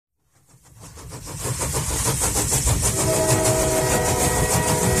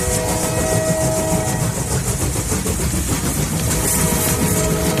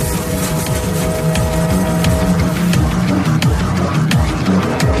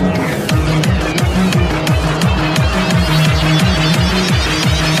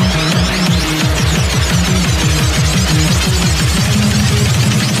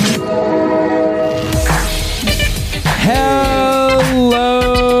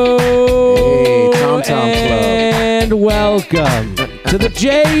and welcome to the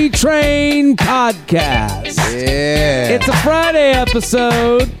J Train Podcast. Yeah. It's a Friday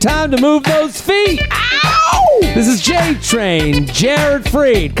episode. Time to move those feet. Ow! This is J Train, Jared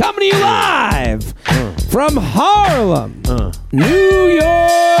Freed, coming to you live from Harlem, New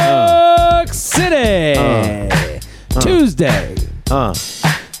York City. Tuesday,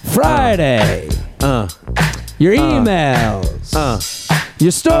 Friday, your emails,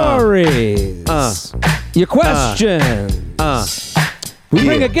 your stories, your questions. We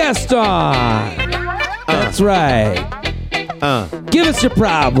bring a guest on. That's right. Give us your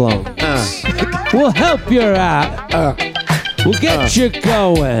problems. We'll help you out. We'll get you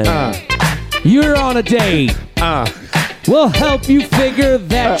going. You're on a date. We'll help you figure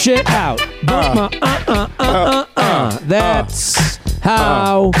that shit out. That's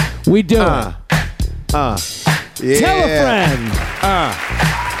how we do it. Yeah. Tell a friend.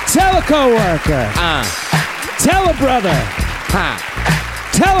 Tell a coworker. Tell a brother.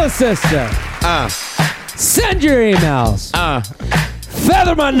 Tell a sister. Send your emails.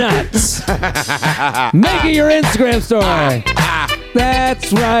 Feather my nuts. Make it your Instagram story.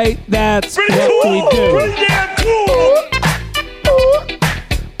 That's right. That's what we do. Pretty damn cool.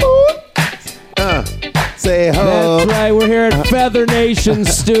 Say ho. That's right. We're here at Feather Nation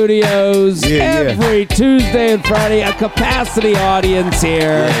Studios every Tuesday and Friday. A capacity audience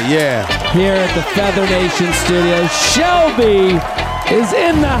here. Yeah. Here at the Feather Nation Studios. Shelby is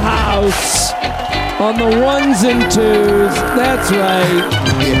in the house on the ones and twos. That's right.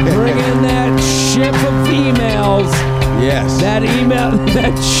 Bringing that ship of emails. Yes. That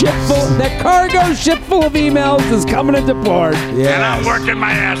cargo ship full of emails is coming into port. Yeah. And I'm working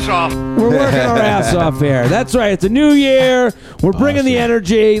my ass off. We're working our ass off here. That's right. It's a new year. We're bringing the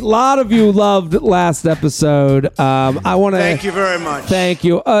energy. A lot of you loved last episode. I want to Thank you very much. thank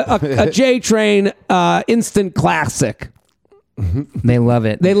you. A J Train instant classic. They love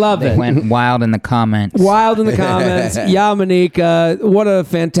it. They love it. Went wild in the comments. Wild in the comments. Yamanika, what a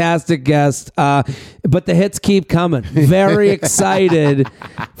fantastic guest. But the hits keep coming. Very excited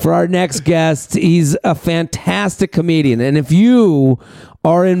for our next guest. He's a fantastic comedian. And if you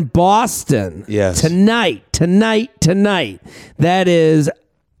are in Boston tonight, that is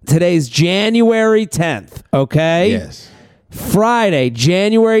today's January 10th, okay? Yes. Friday,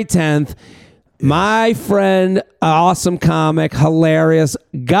 January 10th. My friend, awesome comic, hilarious,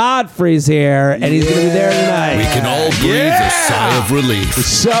 Godfrey's here, and he's going to be there tonight. We can all breathe a sigh of relief.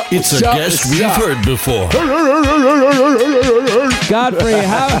 It's a guest we've heard before. Godfrey,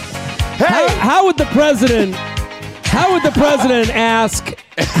 how would the president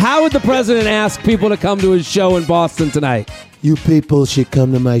ask people to come to his show in Boston tonight? You people should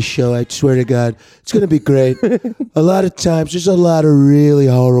come to my show. I swear to God, it's going to be great. A lot of times, there's a lot of really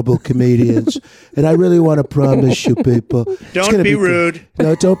horrible comedians, and I really want to promise you people. Don't be rude.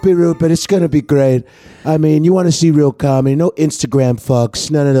 No, don't be rude, but it's going to be great. I mean, you want to see real comedy. No Instagram fucks.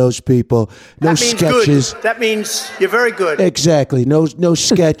 None of those people. No That means sketches. good. That means you're very good. Exactly. No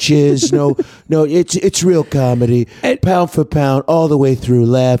sketches. No. It's real comedy. Pound for pound, all the way through.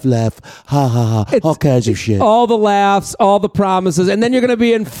 Laugh, ha ha ha. All kinds of shit. All the laughs, all the promises, and then you're going to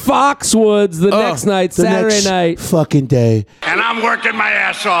be in Foxwoods the next night, The Saturday next night. fucking day. And I'm working my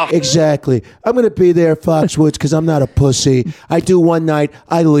ass off. Exactly. I'm going to be there at Foxwoods because I'm not a pussy. I do one night,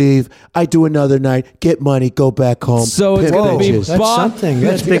 I leave. I do another night, get money, go back home. So it's pimp going to be bitches. That's something.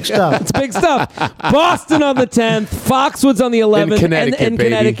 That's big stuff. It's big stuff. Boston on the 10th, Foxwoods on the 11th, Connecticut, baby.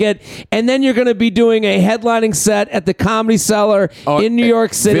 Connecticut, and then you're going to be doing a headlining set at the Comedy Cellar in New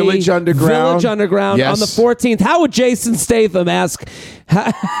York City, Village Underground. on the 14th. How would Jason Statham ask?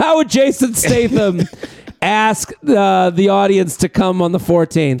 How would Jason Statham ask the audience to come on the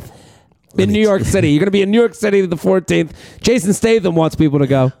 14th in New York City? You're going to be in New York City the 14th. Jason Statham wants people to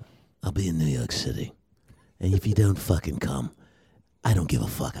go. I'll be in New York City. And if you don't fucking come, I don't give a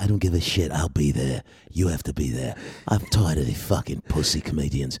fuck. I don't give a shit. I'll be there. You have to be there. I'm tired of these fucking pussy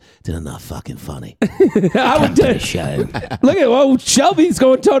comedians that are not fucking funny. Come to the show. Look at Shelby's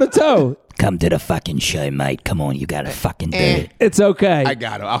going toe to toe. Come to the fucking show, mate. Come on, you gotta fucking do it. It's okay. I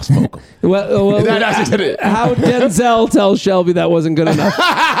got him. I'll smoke him. Well, how Denzel tells Shelby that wasn't good enough.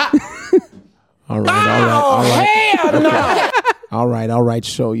 All right. All right.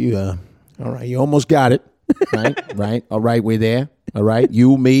 So you almost got it. Right. All right, we're there. All right,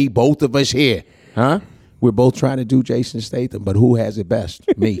 you, me, both of us here. Huh? We're both trying to do Jason Statham, but who has it best?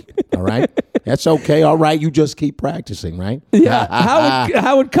 Me. All right? That's okay. All right, you just keep practicing, right? Yeah.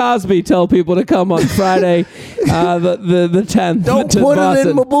 How would Cosby tell people to come on Friday, the 10th? Don't to put Boston?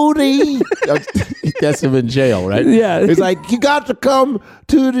 it in my booty. That's him in jail, right? Yeah. It's like, you got to come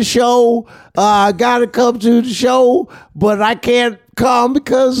to the show. I got to come to the show, but I can't come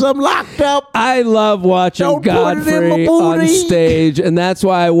because I'm locked up. I love watching Don't put it in my Godfrey on booty. stage, and that's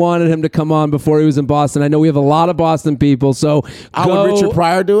why I wanted him to come on before he was in Boston. I know we have a lot of Boston people, so How would Richard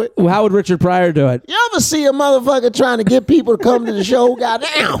Pryor do it? How would Richard Pryor do it? You ever see a motherfucker trying to get people to come to the show?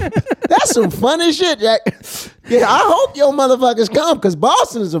 Goddamn. That's some funny shit, Jack. Yeah, I hope your motherfuckers come, because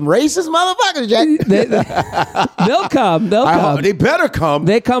Boston is some racist motherfuckers, Jack. They'll come. They'll come. They better come.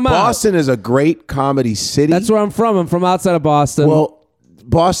 They come out. Boston is a great comedy city. That's where I'm from. I'm from outside of Boston. Well,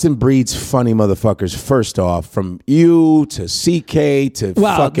 Boston breeds funny motherfuckers, first off, from you to CK to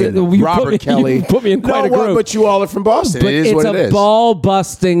fucking you Robert Kelly. You put me in quite a group. But you all are from Boston. But it is it's what it is. a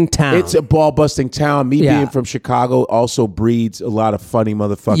ball-busting town. It's a ball-busting town. Me being from Chicago also breeds a lot of funny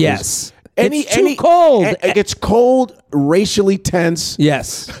motherfuckers. Yes. It's too cold. It gets cold, racially tense.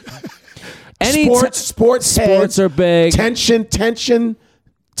 Yes. Sports are big. Tense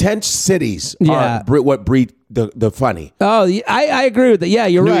cities are what breed the funny. Oh, I agree with that. Yeah,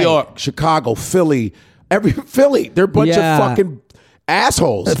 you're right. New York, Chicago, Philly, Philly. They're a bunch of fucking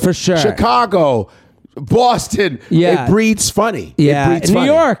assholes. For sure. Chicago, Boston. Yeah. It breeds funny. Yeah. It breeds New funny.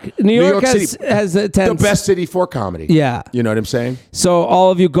 York City, has a tense. the best city for comedy. Yeah. You know what I'm saying? So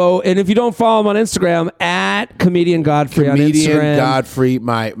all of you go, and if you don't follow him on Instagram, at Comedian Godfrey on Instagram. Comedian Godfrey.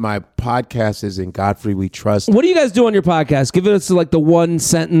 My podcast is in Godfrey We Trust. What do you guys do on your podcast? Give us like the one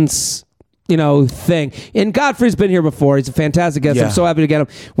sentence, thing. And Godfrey's been here before. He's a fantastic guest. Yeah. I'm so happy to get him.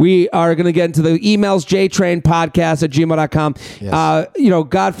 We are going to get into the emails, jtrainpodcast@gmail.com. Yes.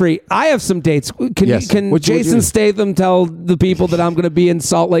 Godfrey, I have some dates. Can What you Jason do? Statham tell the people that I'm going to be in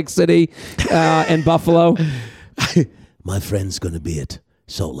Salt Lake City and Buffalo? My friend's going to be at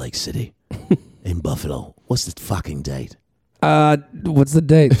Salt Lake City in Buffalo. What's the fucking date? What's the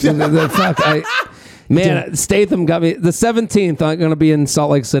date? Man, Statham got me. The 17th, I'm going to be in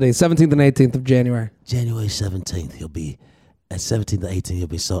Salt Lake City. 17th and 18th of January. January 17th, he'll be at 17th and 18th, he'll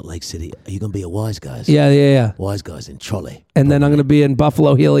be Salt Lake City. Are you going to be at Wise Guys? Yeah. Wise Guys in Trolley. And then I'm going to be in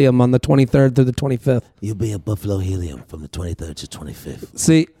Buffalo Helium on the 23rd through the 25th. You'll be at Buffalo Helium from the 23rd to 25th.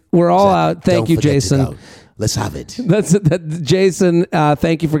 See, we're all out. Thank you, Don't forget to Jason. go. Let's have it. Jason,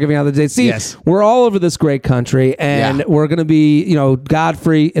 thank you for giving out the dates. See, Yes. we're all over this great country, and we're going to be,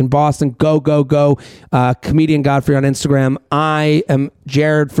 Godfrey in Boston. Go. Comedian Godfrey on Instagram. I am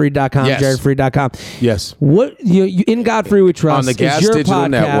jaredfreed.com, Yes. jaredfreed.com. Yes. What you in Godfrey We Trust On the is Gas your Digital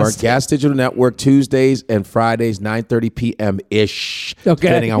podcast. Network. Gas Digital Network, Tuesdays and Fridays, 9:30 p.m.-ish, Okay.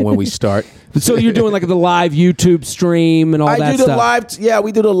 depending on when we start. So you're doing like the live YouTube stream and all that I do the stuff. live.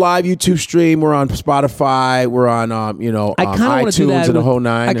 We do the live YouTube stream. We're on Spotify. We're on, I kind of want to do iTunes that. and the whole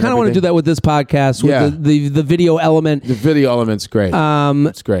nine. I kind of want to do that with this podcast, with the video element. The video element's great.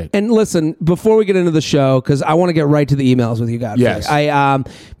 It's great. And listen, before we get into the show, because I want to get right to the emails with you guys. Yes.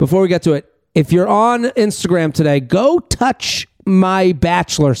 Before we get to it, if you're on Instagram today, go touch my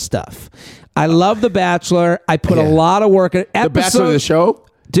Bachelor stuff. I love The Bachelor. I put a lot of work in The Bachelor of the show?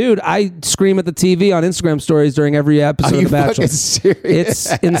 Dude, I scream at the TV on Instagram stories during every episode of The Bachelor. Fucking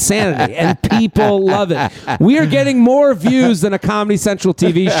serious? It's insanity, and people love it. We are getting more views than a Comedy Central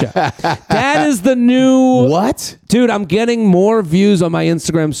TV show. That is the new... What? Dude, I'm getting more views on my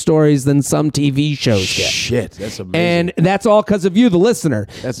Instagram stories than some TV shows get. Shit, that's amazing. And that's all because of you, the listener.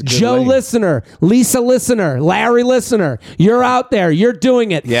 That's a good Joe lady. listener, Lisa listener, Larry listener. You're out there. You're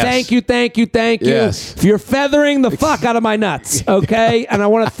doing it. Yes. Thank you. Yes. If you're feathering the fuck out of my nuts, okay? And I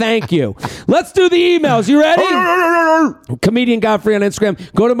want to thank you. Let's do the emails. You ready? Comedian Godfrey on Instagram.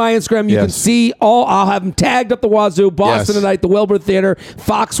 Go to my Instagram. You can see all. I'll have them tagged up the wazoo. Boston tonight, the Wilbur Theater,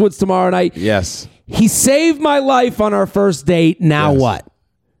 Foxwoods tomorrow night. Yes. He saved my life on our first date. Now what?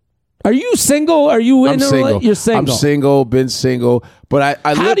 Are you single? Are you in I'm a single. You're single. I'm single, been single. But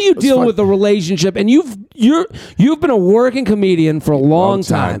I How do you deal with a relationship? And you've been a working comedian for a long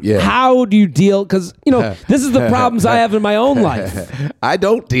time. Yeah. How do you deal? Because this is the problems I have in my own life. I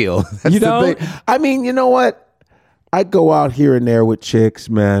don't deal. That's You the don't? thing. I mean, you know what? I go out here and there with chicks,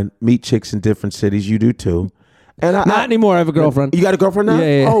 man. Meet chicks in different cities. You do too. And Not anymore. I have a girlfriend. You got a girlfriend now?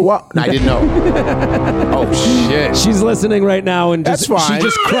 Yeah. Oh, wow. I didn't know. Oh, shit. She's listening right now, and That's fine. she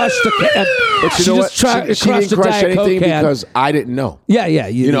just crushed a. But you she know what? just crushed She didn't a crush Diet Coke anything can. because I didn't know. Yeah.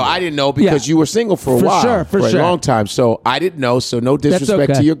 You know, I didn't know because you were single for a For while. sure, for a sure. long time. So I didn't know. So no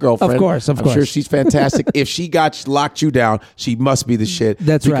disrespect okay. to your girlfriend. Of course. I'm sure she's fantastic. If she got locked you down, she must be the shit.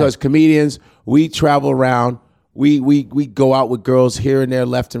 That's right. Because comedians, we travel around. we go out with girls here and there,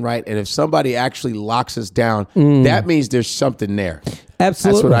 left and right, and if somebody actually locks us down, that means there's something there.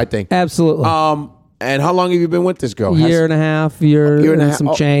 Absolutely. That's what I think. Absolutely. And how long have you been with this girl? Year and a half, year and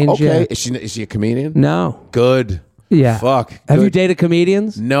some change. Okay. Yeah. Is she a comedian? No. Good. Yeah. Fuck. Have Good. you dated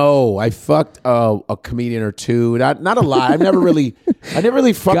comedians? No, I fucked a comedian or two. Not a lot. I never really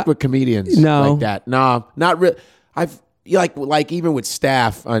fucked with comedians like that. No, not really. I've like even with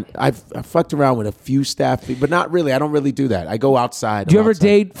staff. I've fucked around with a few staff, but not really. I don't really do that. I go outside. Do you ever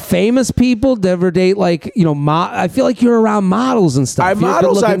date famous people? Do you ever date I feel like you're around models and stuff.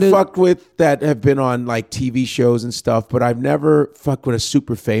 Models I've fucked with that have been on like TV shows and stuff, but I've never fucked with a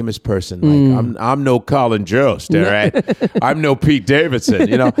super famous person. Like I'm no Colin Jost, all right? I'm no Pete Davidson,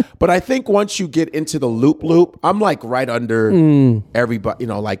 But I think once you get into the loop, I'm like right under everybody.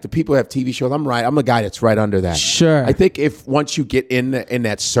 Like the people who have TV shows. I'm a guy that's right under that. Sure. I think if once you get in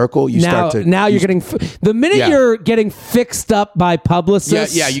that circle, you start to you're getting the minute you're getting fixed up by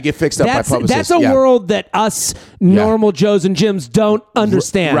publicists. Yeah, you get fixed up by publicists. That's a world that us normal Joes and Jims don't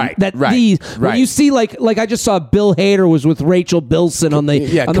understand. When you see like I just saw Bill Hader was with Rachel Bilson on the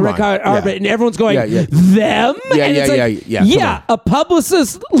red carpet, and everyone's going them. A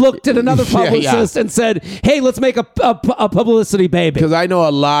publicist looked at another publicist and said, "Hey, let's make a publicity baby." Because I know a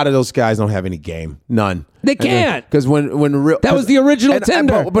lot of those guys don't have any game, none. They can't. Because when that was the original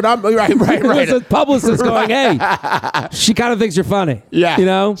Tinder. But I'm right. It was a publicist going, "Hey, she kind of thinks you're funny."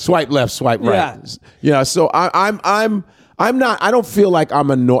 Yeah, swipe left, swipe right. Yeah. So I'm not. I don't feel like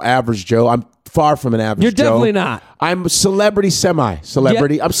I'm a average Joe. I'm far from an average Joe. You're definitely not. I'm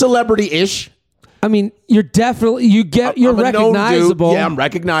semi-celebrity. I'm celebrity-ish. I mean, you're definitely you're recognizable. Yeah, I'm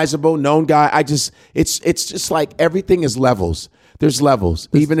recognizable, known guy. It's just like everything is levels. There's levels,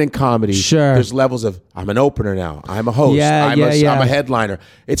 even in comedy. Sure. There's levels of, I'm an opener now. I'm a host. I'm a headliner.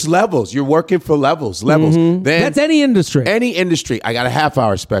 It's levels. You're working for levels. Then that's any industry. Any industry. I got a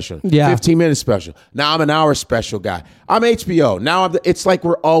half-hour special. 15-minute special. Now I'm an hour special guy. I'm HBO. Now it's like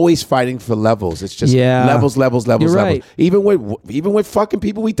we're always fighting for levels. It's just levels. You're right. Even with fucking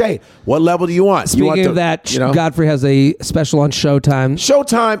people we date. What level do you want? Speaking of that, Godfrey has a special on Showtime.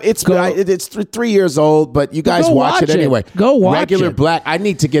 It's 3 years old, but you guys watch it anyway. Go watch Regular Black. I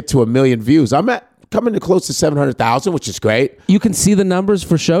need to get to 1 million views. I'm coming to close to 700,000, which is great. You can see the numbers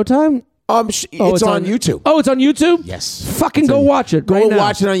for Showtime? It's on YouTube. Oh, it's on YouTube? Yes. Fucking go watch it. Go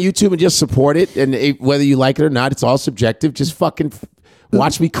watch it on YouTube and just support it. And whether you like it or not, it's all subjective. Just fucking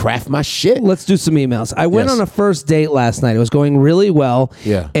watch me craft my shit. Let's do some emails. I went on a first date last night. It was going really well.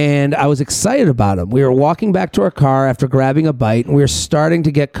 Yeah. And I was excited about him. We were walking back to our car after grabbing a bite, and we were starting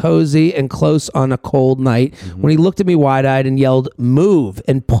to get cozy and close on a cold night when he looked at me wide-eyed and yelled, "Move,"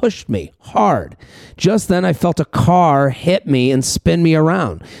 and pushed me hard. Just then, I felt a car hit me and spin me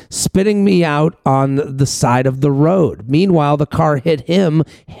around, spitting me out on the side of the road. Meanwhile, the car hit him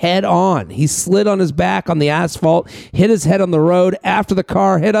head on. He slid on his back on the asphalt, hit his head on the road. After the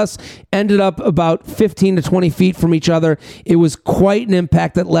car hit us, ended up about 15 to 20 feet from each other. It was quite an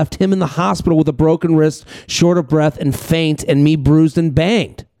impact that left him in the hospital with a broken wrist, short of breath, and faint, and me bruised and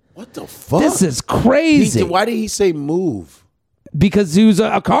banged. What the fuck? This is crazy. Why did he say move? Because he was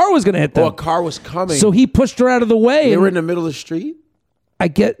a car was going to hit them. Oh, a car was coming. So he pushed her out of the way. They were in the middle of the street?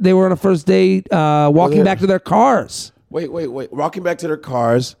 They were on a first date walking back to their cars. Wait. Walking back to their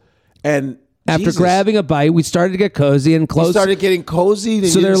cars, and after grabbing a bite, we started to get cozy and close. You started getting cozy?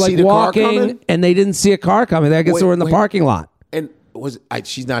 So they're like walking, and they didn't see a car coming. I guess they were in the parking lot. And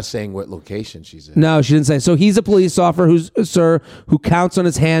she's not saying what location she's in? No, she didn't say. So he's a police officer who counts on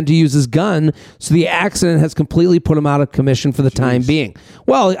his hand to use his gun. So the accident has completely put him out of commission for the time being.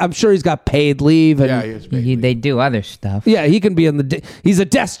 Well, I'm sure he's got paid leave. And they do other stuff. Yeah, he can be in he's a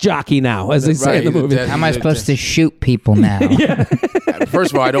desk jockey now, as they say in the movie. How am I supposed to shoot people now?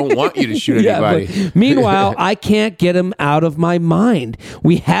 First of all, I don't want you to shoot anybody. Meanwhile, I can't get him out of my mind.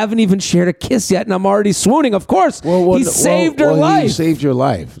 We haven't even shared a kiss yet, and I'm already swooning. Of course, he saved her life. He saved your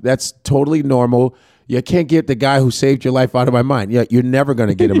life. That's totally normal. You can't get the guy who saved your life out of my mind. You're never going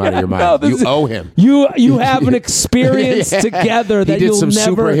to get him out of your mind. You owe him. You have an experience together that you'll never. He did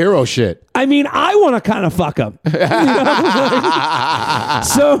some superhero shit. I mean, I want to kind of fuck him.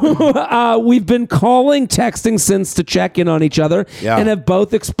 So we've been calling, texting since to check in on each other, and have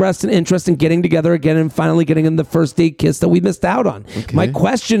both expressed an interest in getting together again and finally getting in the first date kiss that we missed out on. Okay. My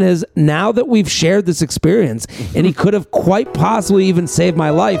question is, now that we've shared this experience, and he could have quite possibly even saved my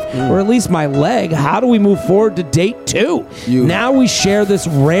life, or at least my leg, how do we move forward to date 2? Now we share this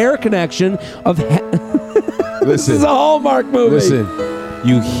rare connection of... Listen, this is a Hallmark movie. Listen,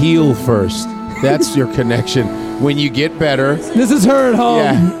 you heal first. That's your connection. When you get better... This is her at home.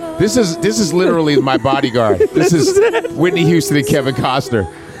 Yeah. This is literally my bodyguard. This is Whitney Houston and Kevin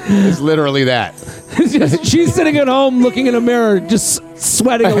Costner. It's literally that. She's sitting at home looking in a mirror, just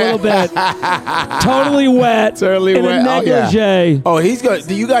sweating a little bit. Totally wet. Totally in wet. a negligee. Oh, he's going.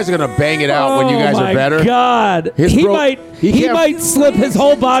 You guys are gonna bang it out when you guys are better. Oh my God. He might slip. His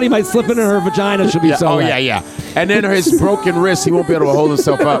whole body might slip into her vagina. She'll be so wet. Yeah. And then his broken wrist, he won't be able to hold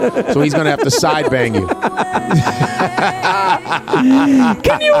himself up, so he's gonna have to side bang you.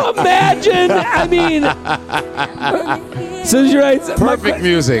 Can you imagine? I mean, so you're right. Perfect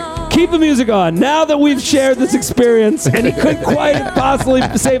music. Keep the music on. Now that we've shared this experience, and he could quite possibly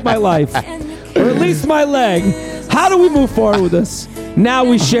save my life, or at least my leg, how do we move forward with this? Now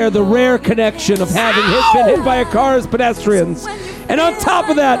we share the rare connection of having been hit by a car as pedestrians. And on top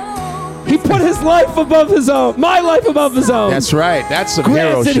of that, he put his life above his own. My life above his own. That's right. That's some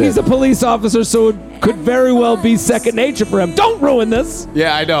hero shit. Granted, he's a police officer, so it could very well be second nature for him. Don't ruin this.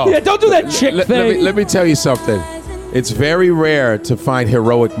 Yeah, I know. Yeah, don't do that chick thing. Let me tell you something. It's very rare to find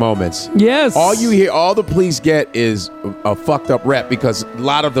heroic moments. Yes. All you hear, all the police get is a fucked up rep because a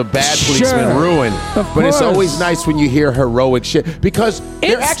lot of the bad policemen ruin. But it's always nice when you hear heroic shit because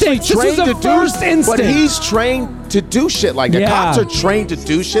they're actually trained to do. But he's trained to do shit like that. Yeah. Cops are trained to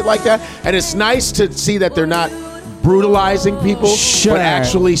do shit like that, and it's nice to see that they're not brutalizing people, but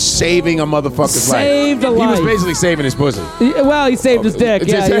actually saving a motherfucker's life. Saved a life. He was basically saving his pussy. Well, he saved his dick.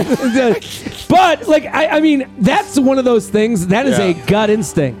 Yeah. But like, I mean, that's one of those things. That is a gut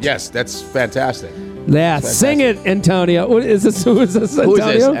instinct. Yes, that's fantastic. Yeah, sing it, Antonio. What is this? Who is this? Antonio?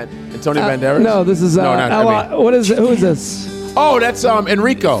 Who is this? Antonio Banderas? No, this is. No, not what is it? Who is this? Oh, that's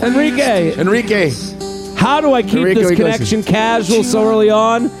Enrico. Enrique. How do I keep this connection casual so early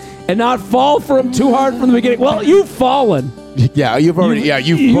on and not fall for him too hard from the beginning? Well, you've fallen. Yeah, you've already.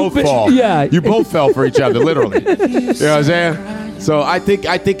 You both fall. Yeah, you both fell for each other, literally. You know what I'm saying? So I think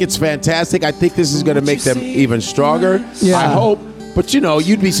it's fantastic. I think this is going to make them even stronger. Yeah. I hope. But you know,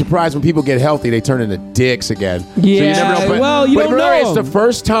 you'd be surprised when people get healthy, they turn into dicks again. Yeah. So you never know. But you don't know. It's the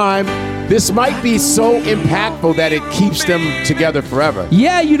first time. This might be so impactful that it keeps them together forever.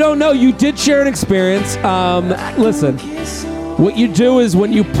 Yeah, you don't know. You did share an experience. Listen. What you do is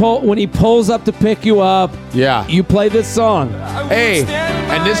when he pulls up to pick you up, you play this song. Hey,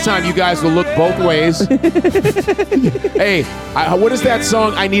 and this time you guys will look both ways. Hey, what is that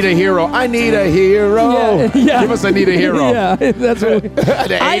song? I Need a Hero. I need a hero. Yeah. Give us I Need a Hero. Yeah, that's what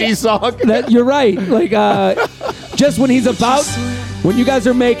the 80s song. You're right. Like, just when you guys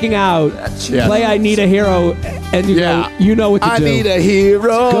are making out, play I Need a Hero, and you know what to do. I need a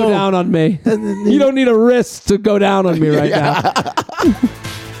hero. Go down on me. You don't need a wrist to go down on me right now.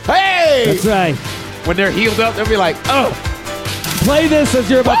 Hey! That's right. When they're healed up, they'll be like, oh. Play this as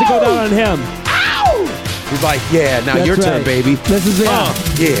you're about to go down on him. Ow! He's like, yeah, now your turn, baby. This is it.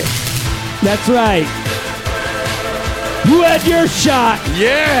 Yeah. That's right. You had your shot.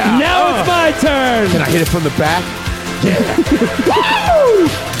 Yeah. Now it's my turn. Can I hit it from the back? Yeah. Woo!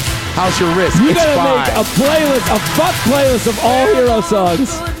 How's your wrist? You gotta make a fuck playlist of all hero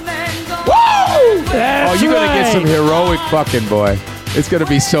songs. Woo! That's you're gonna get some heroic fucking, boy. It's gonna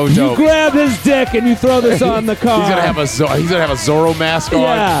be so dope. You grab his dick and you throw this on the car. He's gonna have a Zorro mask on.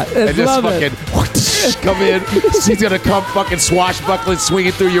 Yeah, and just fucking come in. He's gonna come fucking swashbuckling,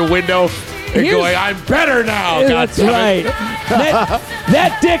 swinging through your window. And going, I'm better now. That's right.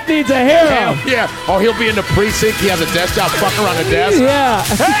 That dick needs a hero. Yeah. Oh, he'll be in the precinct. He has a desk job, fuck around the desk. Yeah.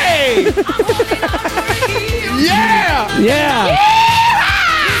 Hey! Yeah! Yeah!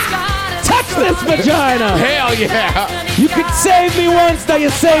 Touch this vagina. Hell yeah! You could save me once, now you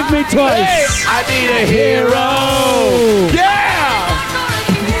saved me twice. Hey, I need a hero. Yeah!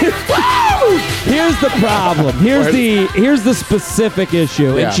 Here's the problem. Here's the specific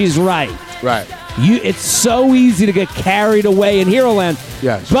issue, and she's right. Right. It's so easy to get carried away in Hero Land.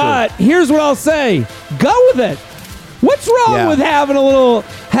 Yeah, but here's what I'll say: go with it. What's wrong with having a little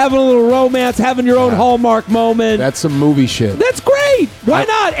romance, having your own Hallmark moment? That's some movie shit. That's great. Why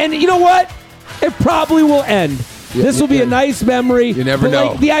not? And you know what? It probably will end. This will be a nice memory. You never know.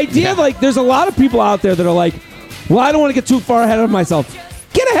 Like, the idea, there's a lot of people out there that are like, well, I don't want to get too far ahead of myself.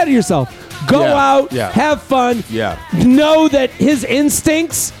 Get ahead of yourself. Go out, have fun. Yeah. Know that his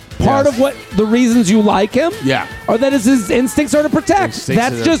instincts, part of what the reasons you like him, are that his instincts are to protect.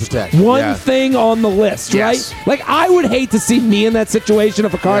 That's just one thing on the list, right? Like, I would hate to see me in that situation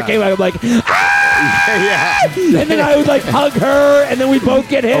if a car came. I would like, ah! And then I would like hug her, and then we both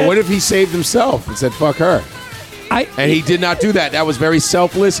get hit. Or what if he saved himself and said, fuck her? And he did not do that. That was very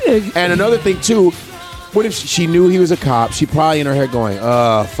selfless. And another thing, too, what if she knew he was a cop? She probably in her head going,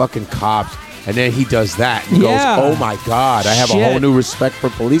 fucking cops. And then he does that and Yeah. goes, oh my God, I have a Shit. whole new respect for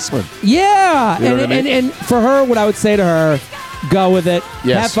policemen. Yeah. You know what I mean? And for her, what I would say to her, go with it.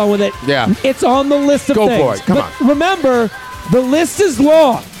 Yes. Have fun with it. Yeah. It's on the list of Go things. for it. Come But remember, the list is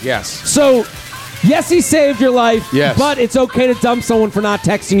long. Yes. So, yes, he saved your life. Yes. But it's okay to dump someone for not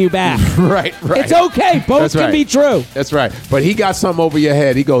texting you back. Right. It's okay. Both That's can right. be true. That's right. But he got something over your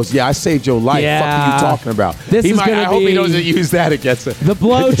head. He goes, yeah, I saved your life. Yeah. Fuck are you talking about? This is gonna I hope he be doesn't use that against it. the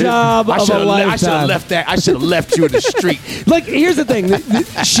blowjob I of should a have lifetime. left that. I should have left you in the street. Like, here's the thing.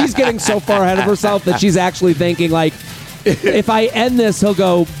 She's getting so far ahead of herself that she's actually thinking, like, if I end this, he'll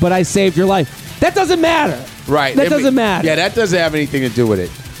go, but I saved your life. That doesn't matter. Right. That doesn't matter. Yeah, that doesn't have anything to do with it.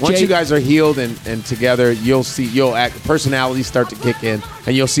 Once Jay- you guys are healed and together, you'll act, personalities start to kick in,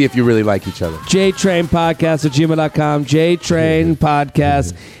 and you'll see if you really like each other. JTrain Podcast at gmail.com. JTrain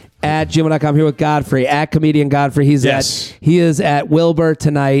Podcast at gmail.com. Here with Godfrey, at Comedian Godfrey. He is at Wilbur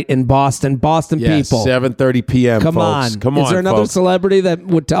tonight in Boston. Boston Yes, people. 7:30 p.m. Come folks. on. Come on. Is there another folks. celebrity that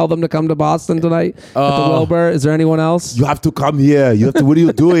would tell them to come to Boston tonight at the Wilbur? Is there anyone else? You have to come here. You have to. What are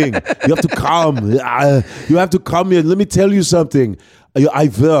you doing? You have to come. You have to come here. Let me tell you something.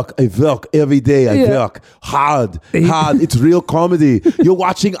 I work every day. I work hard. It's real comedy. You're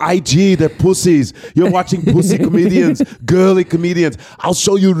watching IG, they're pussies. You're watching pussy comedians, girly comedians. I'll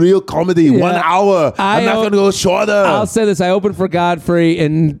show you real comedy. 1 hour. I'm not going to go shorter. I'll say this. I opened for Godfrey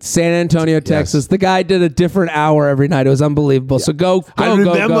in San Antonio, Texas. The guy did a different hour every night. It was unbelievable. So go. I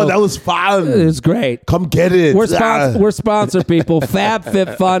remember that was fun. It was great. Come get it. We're sponsor people.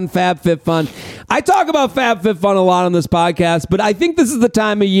 FabFitFun. I talk about FabFitFun a lot on this podcast, but I think this is the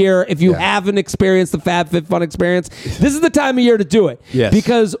time of year, if you haven't experienced the FabFitFun experience, this is the time of year to do it. Yes.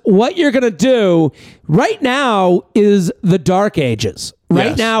 Because what you're going to do right now is the dark ages. Right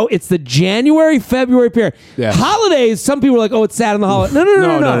Yes. now, it's the January, February period. Yes. Holidays, some people are like, oh, it's sad on the holidays.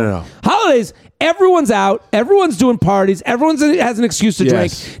 No. Holidays, everyone's out. Everyone's doing parties. Everyone has an excuse to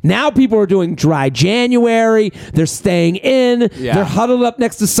drink. Now people are doing dry January. They're staying in. Yeah. They're huddled up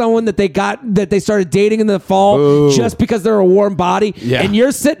next to someone that they started dating in the fall just because they're a warm body. Yeah. And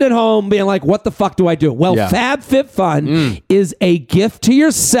you're sitting at home being like, what the fuck do I do? Well, FabFitFun is a gift to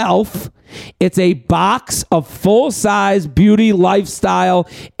yourself. It's a box of full-size beauty, lifestyle,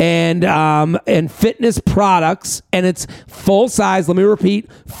 and fitness products, and it's full-size. Let me repeat,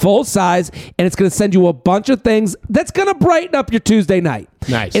 full-size, and it's going to send you a bunch of things that's going to brighten up your Tuesday night.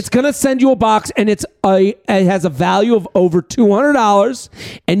 Nice. It's going to send you a box, and it has a value of over $200,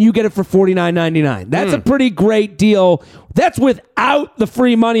 and you get it for $49.99. That's a pretty great deal. That's without the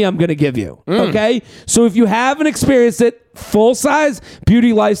free money I'm going to give you. Okay? So if you haven't experienced it, full-size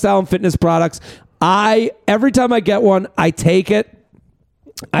beauty, lifestyle, and fitness products, every time I get one, I take it.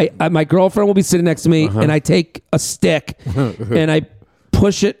 My girlfriend will be sitting next to me, and I take a stick, and I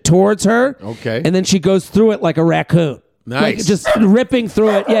push it towards her. Okay. And then she goes through it like a raccoon. Nice. Like just ripping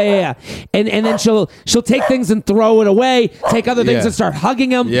through it. Yeah. And then she'll take things and throw it away, take other things and start hugging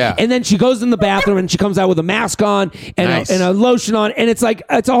them. Yeah. And then she goes in the bathroom and she comes out with a mask on and, Nice. and a lotion on. And it's like,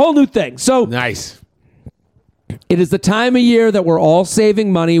 it's a whole new thing. So Nice. it is the time of year that we're all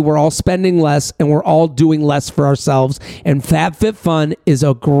saving money, we're all spending less, and we're all doing less for ourselves. And FabFitFun is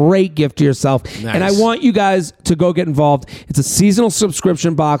a great gift to yourself. Nice. And I want you guys to go get involved. It's a seasonal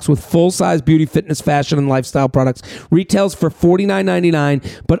subscription box with full-size beauty, fitness, fashion, and lifestyle products. Retails for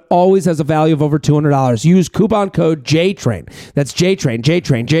 $49.99, but always has a value of over $200. Use coupon code JTRAIN. That's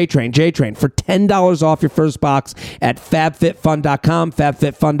JTRAIN for $10 off your first box at fabfitfun.com,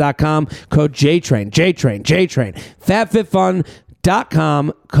 fabfitfun.com, code JTRAIN.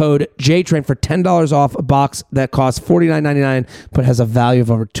 FabFitFun.com, code JTrain for $10 off a box that costs $49.99 but has a value of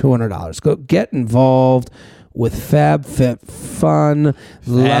over $200. Go get involved with FabFitFun.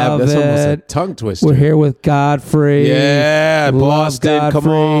 Love That's it. almost a tongue twister. We're here with Godfrey. Yeah, Love Boston. Come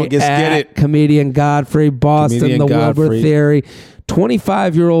Godfrey on, let's get at it. Comedian Godfrey, Boston, Comedian the Wilbur Godfrey. Theory.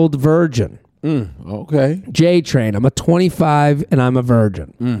 25-year-old virgin. Okay. J-Train. I'm a 25 and I'm a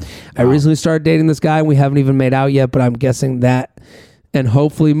virgin. I recently started dating this guy and we haven't even made out yet, but I'm guessing that and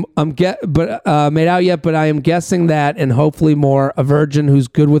hopefully made out yet, but I am guessing that and hopefully more. A virgin who's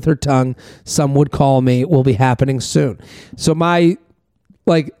good with her tongue, some would call me, will be happening soon. So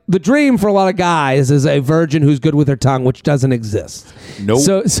the dream for a lot of guys is a virgin who's good with her tongue, which doesn't exist. Nope.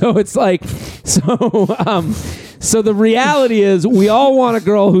 So it's like, so the reality is we all want a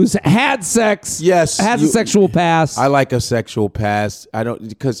girl who's had sex, has a sexual past. I like a sexual past. I don't,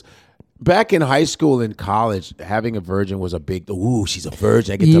 because back in high school and college, having a virgin was a big, ooh, she's a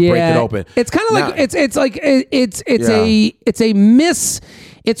virgin. I get to break it open. It's kind of like,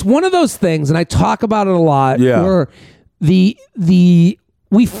 it's one of those things, and I talk about it a lot, where the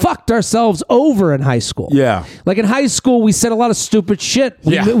we fucked ourselves over in high school. Yeah. Like in high school, we said a lot of stupid shit.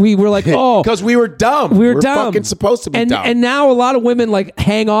 Yeah. We were like, oh. Because we were dumb. We were dumb. Fucking supposed to be dumb. And now a lot of women like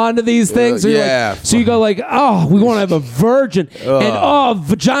hang on to these things. So you're yeah. Like, so you go like, oh, we want to have a virgin. And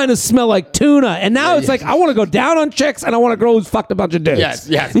vaginas smell like tuna. And now it's like, I want to go down on chicks and I want a girl who's fucked a bunch of dudes.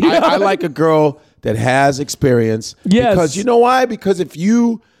 Yes. I like a girl that has experience. Yes. Because you know why? Because if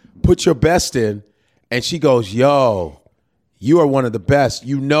you put your best in and she goes, yo, you are one of the best.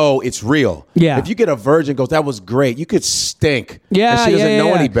 You know it's real. Yeah. If you get a virgin goes, that was great. You could stink. Yeah. And she doesn't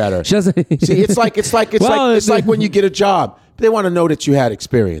know any Yeah. better. She doesn't. See, it's like when you get a job. They want to know that you had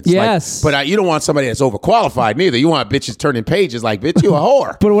experience. Yes. But you don't want somebody that's overqualified neither. You want bitches turning pages like, bitch, you a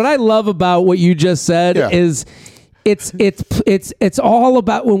whore. But what I love about what you just said is it's all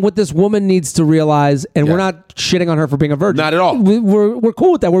about what this woman needs to realize, and we're not shitting on her for being a virgin. Not at all. We're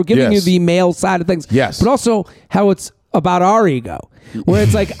cool with that. We're giving you Yes. the male side of things. Yes. But also how it's about our ego. Where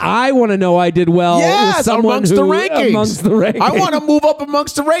it's like, I want to know I did well with someone amongst the rankings. Amongst the rankings. I want to move up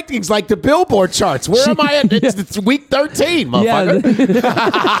amongst the rankings like the Billboard charts. Where am I at? It's week 13, motherfucker.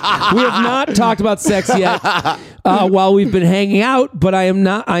 Yeah. We have not talked about sex yet while we've been hanging out, but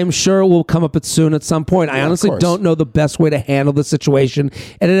I'm sure it will come up soon at some point. I honestly don't know the best way to handle the situation,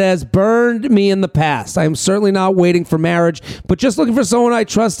 and it has burned me in the past. I am certainly not waiting for marriage, but just looking for someone I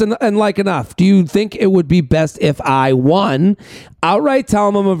trust and like enough. Do you think it would be best if I won? Outright tell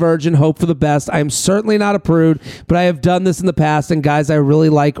them I'm a virgin, hope for the best. I am certainly not a prude, but I have done this in the past, and guys I really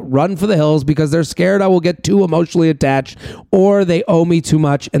like run for the hills because they're scared I will get too emotionally attached, or they owe me too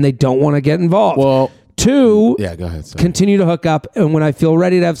much and they don't want to get involved. Well, 2, yeah, go ahead. Sorry. Continue to hook up, and when I feel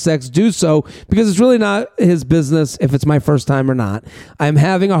ready to have sex, do so, because it's really not his business if it's my first time or not. I'm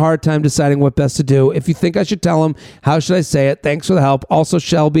having a hard time deciding what best to do. If you think I should tell him, how should I say it? Thanks for the help. Also,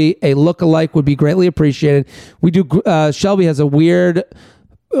 Shelby, a look-alike would be greatly appreciated. Shelby has a weird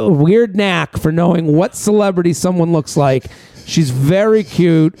knack for knowing what celebrity someone looks like. She's very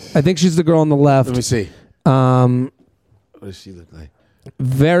cute. I think she's the girl on the left. Let me see. What does she look like?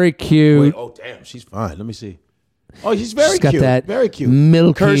 Very cute. Wait, oh, damn, she's fine. Let me see. Oh, she's very got cute. that very cute.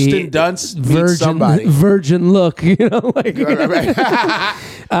 milky Kirsten Dunst meets somebody. Virgin look. You know, like. Right.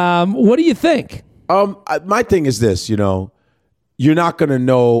 What do you think? My thing is this. You know, you're not gonna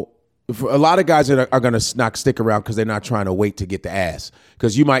know. A lot of guys are gonna not stick around because they're not trying to wait to get the ass.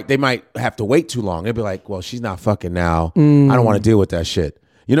 Because they might have to wait too long. They'll be like, well, she's not fucking now. I don't want to deal with that shit.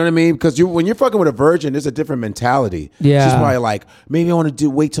 You know what I mean? Because when you're fucking with a virgin, there's a different mentality. Yeah. She's probably like, maybe I want to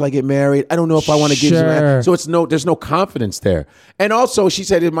wait till I get married. I don't know if I want to give you that. So there's no confidence there. And also, she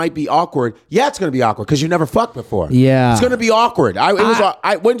said it might be awkward. Yeah, it's going to be awkward because you never fucked before. Yeah. It's going to be awkward.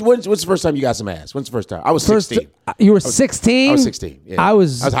 When's the first time you got some ass? When's the first time? I was 16. You were 16? I was 16. Yeah. I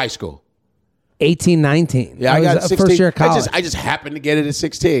was high school. 18, 19. Yeah, I got 16. First year of college. I just happened to get it at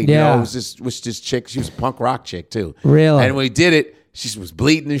 16. Yeah. You know, it was this chick. She was a punk rock chick too. Really? And when we did it, she was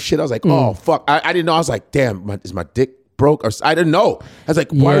bleeding and shit. I was like, oh, fuck. I didn't know. I was like, damn, is my dick broke? Or I didn't know. I was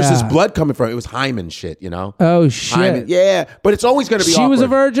like, where is this blood coming from? It was hymen shit, you know? Oh, shit. Hymen. Yeah, but it's always going to be awkward. She was a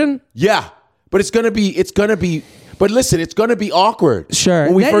virgin? Yeah, but it's going to be, but listen, it's going to be awkward. Sure.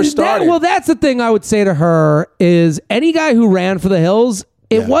 When we first started. Well, that's the thing I would say to her is any guy who ran for the hills,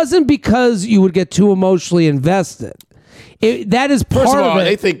 it wasn't because you would get too emotionally invested. That is part First of all, it.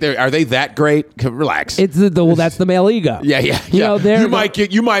 they think are they that great? Relax. It's that's the male ego. Yeah. You know,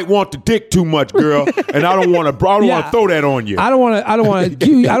 you might want the dick too much, girl, and I don't want to. I don't want to throw that on you. I don't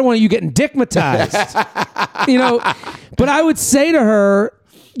want you getting dickmatized. You know, but I would say to her,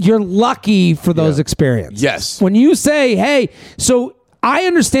 you're lucky for those experiences. Yes. When you say, hey, so I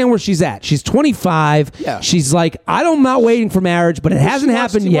understand where she's at. She's 25. Yeah. She's like, I'm not waiting for marriage, but it hasn't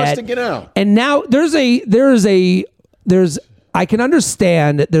happened yet. She wants to get out. And now I can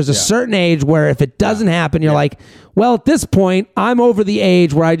understand that there's a certain age where if it doesn't happen, you're like, well, at this point, I'm over the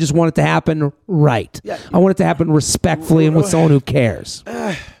age where I just want it to happen right. Yeah. I want it to happen respectfully and with someone who cares.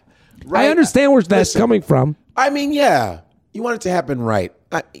 Right. I understand where that's coming from. I mean, yeah, you want it to happen right.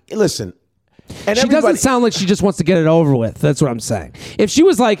 Listen. And she doesn't sound like she just wants to get it over with. That's what I'm saying. If she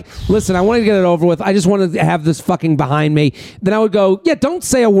was like, listen, I want to get it over with. I just wanted to have this fucking behind me. Then I would go, yeah, don't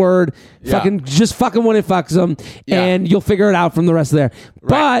say a word. Just fucking when it fucks them. Yeah. And you'll figure it out from the rest of there.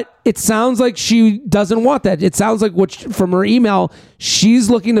 Right. But it sounds like she doesn't want that. It sounds like from her email, she's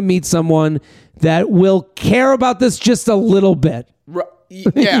looking to meet someone that will care about this just a little bit.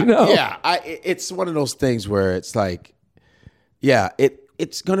 Yeah. You know? Yeah. It's one of those things where it's like,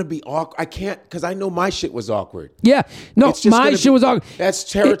 it's gonna be awkward. I can't because I know my shit was awkward. Yeah. No, It's just my gonna shit be- was awkward. That's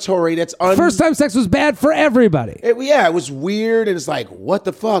territory. First time sex was bad for everybody. It was weird, and it's like, what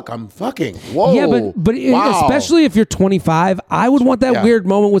the fuck? I'm fucking. Whoa. Yeah, but wow. especially if you're 25, I would want that Yeah. weird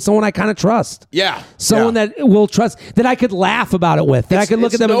moment with someone I kind of trust. Yeah. Someone that will trust, that I could laugh about it with, that I could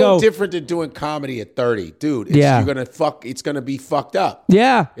look at them and go. It's no different than doing comedy at 30, dude. Yeah. It's gonna be fucked up.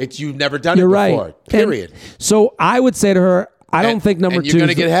 Yeah. You've never done You're it right. before. Period. And so I would say to her, I don't think number and two. you're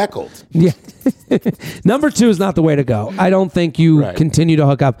gonna get heckled. Yeah. Number 2 is not the way to go. I don't think you continue to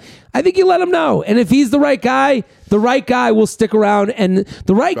hook up. I think you let him know. And if he's the right guy will stick around. And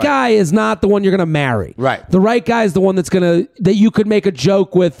the right guy is not the one you're going to marry. Right. The right guy is the one that you could make a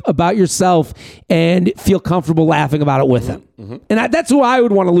joke with about yourself and feel comfortable laughing about it with him. Mm-hmm. And that's who I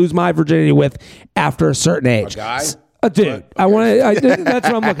would want to lose my virginity with after a certain age. A guy? A dude. I want to. That's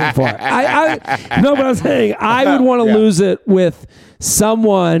what I'm looking for. No, but I'm saying I would want to lose it with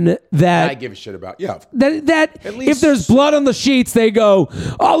someone that I give a shit about. Yeah. That At least- if there's blood on the sheets, they go,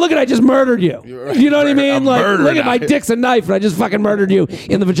 "Oh, look at I just murdered you." You know what I mean? Like, look at my dick's a knife, and I just fucking murdered you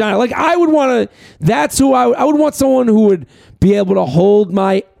in the vagina. Like, I would want to. That's who I would want someone who would be able to hold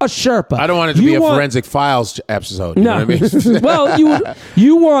a Sherpa. I don't want it to be a Forensic Files episode. You know what I mean? Well,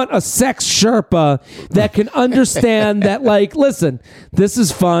 you want a sex Sherpa that can understand that, like, listen, this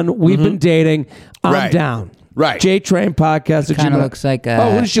is fun. We've been dating. I'm down. Right. J-Train podcast. Kind of looks like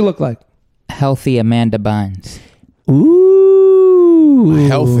what does she look like? healthy Amanda Bynes. Ooh.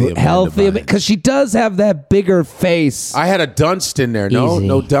 Healthy because she does have that bigger face. I had a Dunst in there. No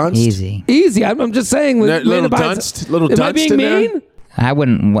Dunst. Easy. I'm just saying. Little Dunst. Am I being in mean? There? I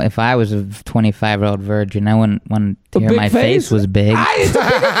wouldn't. If I was a 25-year-old virgin, I wouldn't want to hear my face was big.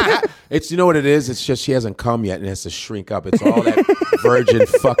 It's, you know what it is? It's just she hasn't come yet and it has to shrink up. It's all that virgin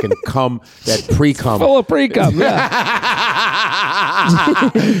fucking cum, that pre-cum. Full of pre-cum, yeah.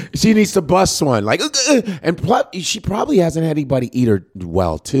 She needs to bust one. Like, and she probably hasn't had anybody eat her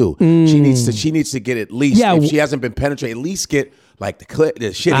well, too. She needs to get at least, if she hasn't been penetrated, at least get like the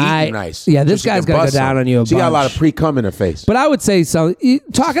shit eaten nice. Yeah, this guy's got to go down on you a bunch. She got a lot of pre-cum in her face. But I would say so.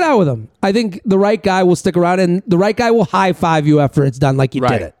 Talk it out with him. I think the right guy will stick around, and the right guy will high five you after it's done, like you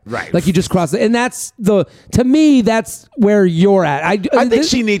did it, right? Like you just crossed it, and to me, that's where you're at. I think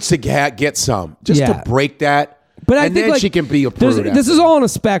she needs to get some just to break that. But I think then she can be approved. This is all on a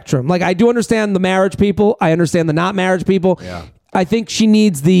spectrum. Like, I do understand the marriage people. I understand the not marriage people. Yeah. I think she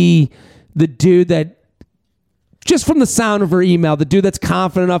needs the dude that, just from the sound of her email, the dude that's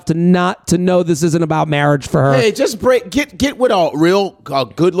confident enough to know this isn't about marriage for her. Hey, just get with a real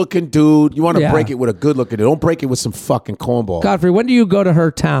good looking dude. You want to break it with a good looking dude. Don't break it with some fucking cornball. Godfrey, when do you go to her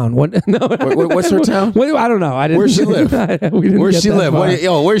town? What's her town? I don't know. Where's she live? Where's she live?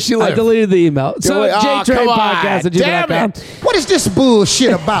 Where's she live? I deleted the email. So J-Train Podcast at gmail.com. What is this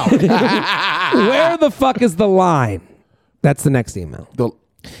bullshit about? Where the fuck is the line? That's the next email.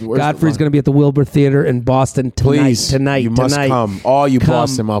 Godfrey's going to be at the Wilbur Theater in Boston tonight. Please, tonight. you must come. All you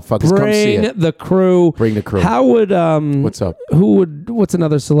Boston motherfuckers, come see it. Bring the crew. Bring the crew. How would What's up? What's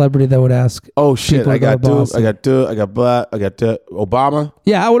another celebrity that would ask? Oh shit! I got Obama.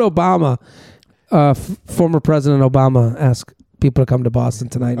 Yeah, how would Obama, former President Obama, ask people to come to Boston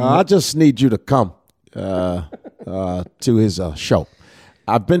tonight? I just need you to come to his show.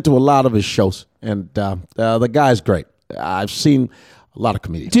 I've been to a lot of his shows, and the guy's great. I've seen a lot of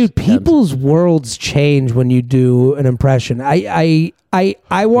comedians. Dude, people's worlds change when you do an impression. I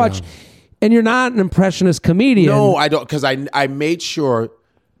watch, and you're not an impressionist comedian. No, I don't, because I made sure.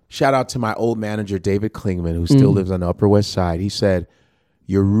 Shout out to my old manager David Klingman, who still lives on the Upper West Side. He said,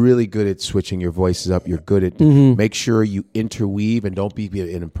 "You're really good at switching your voices up. You're good at make sure you interweave and don't be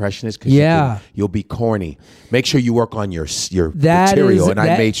an impressionist because you'll be corny. Make sure you work on your material."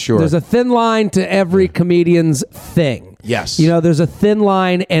 I made sure there's a thin line to every comedian's thing. Yes. You know, there's a thin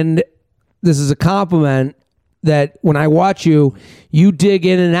line, and this is a compliment that when I watch you dig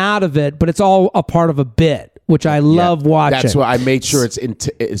in and out of it, but it's all a part of a bit, which I love watching. That's why I made sure it's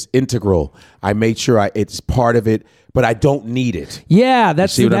integral. I made sure it's part of it, but I don't need it. Yeah,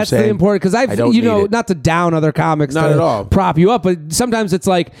 that's the important, because I don't need it. not to down other comics, not to at all, prop you up, but sometimes it's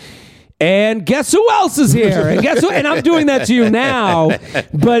like, and guess who else is here? And guess who? And I'm doing that to you now,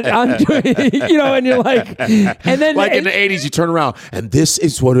 but I'm doing, and you're like, and then like in the 80s, you turn around, and this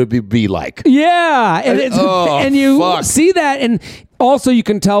is what it would be like. Yeah, and you see that, and Also, you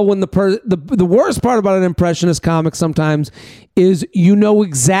can tell when the worst part about an impressionist comic sometimes is you know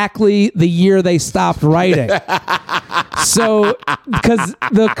exactly the year they stopped writing. So, because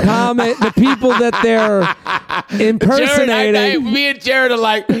the people that they're impersonating, Jared, me and Jared are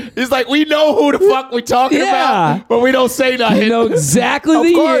like, it's like we know who the fuck we talking about, but we don't say nothing. You know exactly the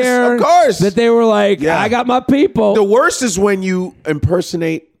year of course. that they were like, I got my people. The worst is when you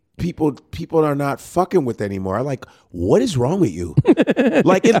impersonate people are not fucking with anymore. I'm like, what is wrong with you?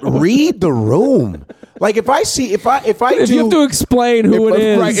 Like, read the room. Like, if you have to explain who it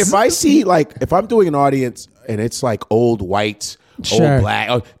is. Right, if I see, like, if I'm doing an audience and it's like old whites, old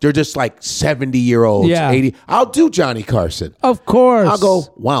black, they're just like 70-year-olds, 80. I'll do Johnny Carson. Of course. I'll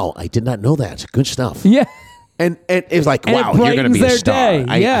go, wow, I did not know that. Good stuff. Yeah. And it's like, and wow, you're going to be a star.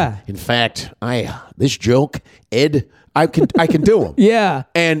 Day. In fact, this joke, Ed, I can do them. Yeah.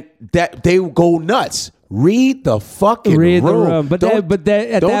 And that they go nuts. Read the fucking room. The room. But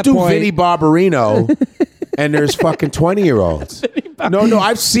don't do point, Vinnie Barbarino and there's fucking 20-year-olds. No,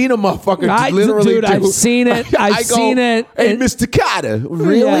 I've seen a motherfucker literally dude, I've seen it. I've seen it. Hey, Mr. Carter,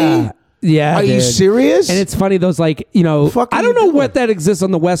 really? Yeah. Are you serious? And it's funny, those I don't know what that exists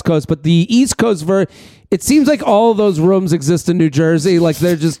on the West Coast, but the East Coast it seems like all of those rooms exist in New Jersey. Like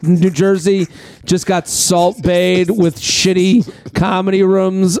they're just New Jersey just got Salt Bayed with shitty comedy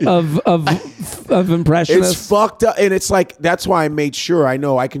rooms of impressionists. It's fucked up, and it's like that's why I made sure I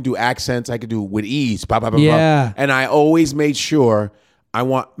know I can do accents. I can do with ease. Blah, blah, blah, blah. And I always made sure I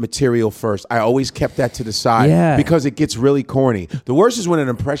want material first. I always kept that to the side because it gets really corny. The worst is when an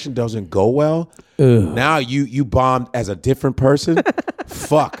impression doesn't go well. Now you bombed as a different person.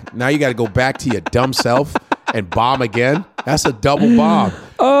 Fuck. Now you got to go back to your dumb self and bomb again. That's a double bomb.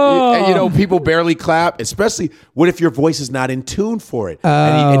 And people barely clap, especially what if your voice is not in tune for it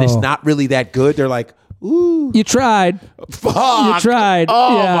and it's not really that good. They're like, ooh. You tried. Fuck. You tried.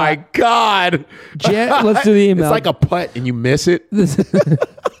 Oh, my God. Let's do the email. It's like a putt and you miss it.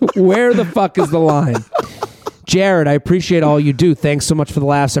 Where the fuck is the line? Jared, I appreciate all you do. Thanks so much for the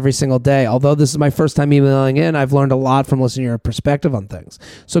laughs every single day. Although this is my first time emailing in, I've learned a lot from listening to your perspective on things.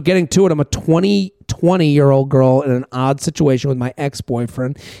 So getting to it, I'm a 20-year-old girl in an odd situation with my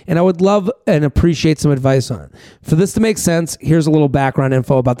ex-boyfriend, and I would love and appreciate some advice on it. For this to make sense, here's a little background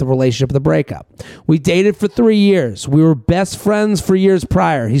info about the relationship of the breakup. We dated for 3 years. We were best friends for years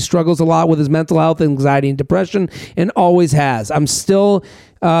prior. He struggles a lot with his mental health, anxiety, and depression, and always has. I'm still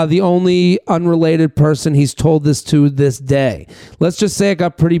the only unrelated person he's told this to this day. Let's just say it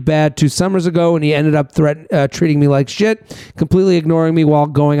got pretty bad 2 summers ago, and he ended up treating me like shit, completely ignoring me while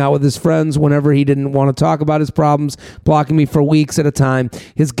going out with his friends whenever he didn't want to talk about his problems, blocking me for weeks at a time.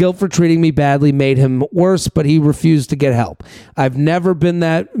 His guilt for treating me badly made him worse, but he refused to get help. I've never been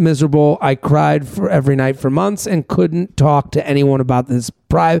that miserable. I cried every night for months and couldn't talk to anyone about this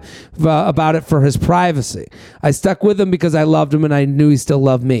about it for his privacy. I stuck with him because I loved him and I knew he still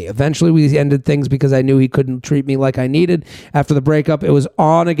loved me. Eventually we ended things because I knew he couldn't treat me like I needed. After the breakup, it was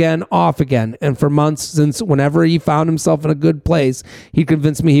on again, off again, and for months, since whenever he found himself in a good place, he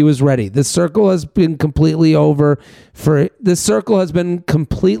convinced me he was ready. This circle has been completely over for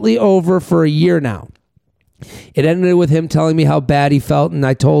a year now. It ended with him telling me how bad he felt, and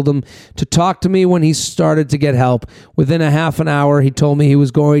I told him to talk to me when he started to get help. Within a half an hour, he told me he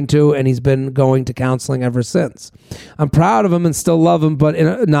was going to, and he's been going to counseling ever since. I'm proud of him and still love him, but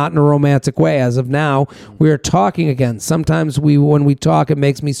not in a romantic way. As of now, we are talking again. Sometimes when we talk, it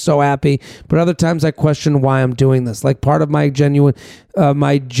makes me so happy, but other times I question why I'm doing this. Like part of me genuinely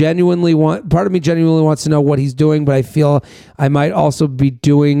wants to know what he's doing, but I feel I might also be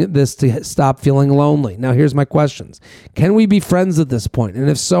doing this to stop feeling lonely. Now, here's my questions. Can we be friends at this point? And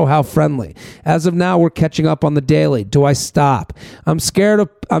if so, how friendly? As of now, we're catching up on the daily. Do I stop? I'm scared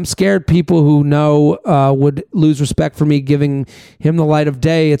people who know would lose respect for me giving him the light of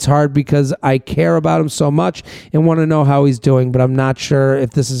day. It's hard because I care about him so much and want to know how he's doing, but I'm not sure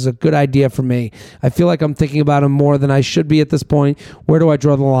if this is a good idea for me. I feel like I'm thinking about him more than I should be at this point. Where do I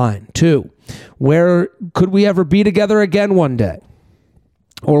draw the line? 2, where could we ever be together again one day?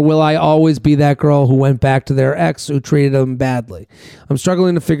 Or will I always be that girl who went back to their ex who treated them badly? I'm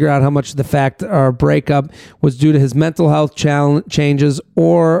struggling to figure out how much the fact that our breakup was due to his mental health changes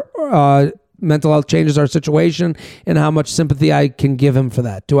or mental health changes our situation, and how much sympathy I can give him for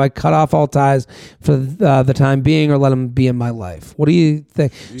that. Do I cut off all ties for the time being or let him be in my life? What do you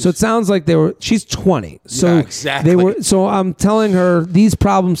think? So it sounds like she's 20. So yeah, exactly. So I'm telling her these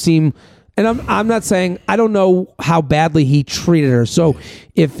problems seem, and I'm not saying, I don't know how badly he treated her. So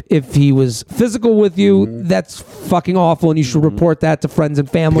If he was physical with you, that's fucking awful, and you should report that to friends and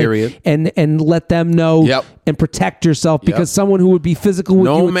family. Period. And let them know. Yep. And protect yourself, because someone who would be physical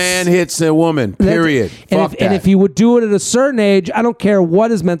with you... No man hits a woman, period. And if he would do it at a certain age, I don't care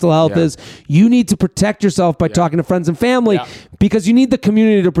what his mental health is, you need to protect yourself by talking to friends and family, because you need the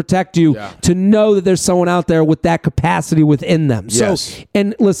community to protect you, to know that there's someone out there with that capacity within them. Yes. So,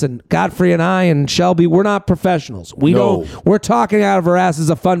 and listen, Godfrey and I and Shelby, we're not professionals. We're talking out of our asses,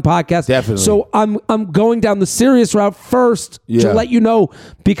 a fun podcast. Definitely. So I'm going down the serious route first to let you know,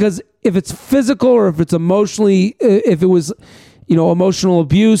 because if it's physical or if it's emotionally, if it was, emotional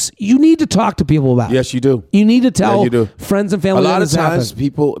abuse, you need to talk to people about it. Yes, you do. You need to tell friends and family. A lot of times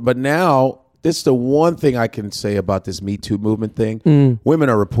people, but now, this is the one thing I can say about this Me Too movement thing. Women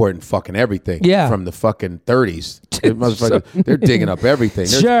are reporting fucking everything from the fucking 30s. They're digging up everything.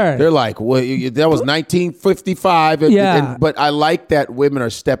 They're like, well, that was 1955. But I like that women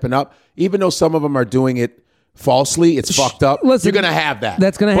are stepping up, even though some of them are doing it falsely. It's fucked up. Listen, you're gonna have that.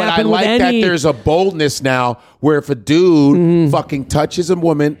 That's gonna happen. But I like that there's a boldness now where if a dude fucking touches a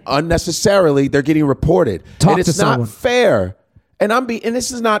woman unnecessarily, they're getting reported. Talk and it's to not someone. fair. And and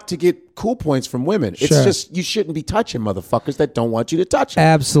this is not to get cool points from women. It's just you shouldn't be touching motherfuckers that don't want you to touch them.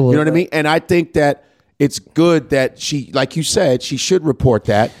 Absolutely. You know what I mean? And I think that it's good that she, like you said, she should report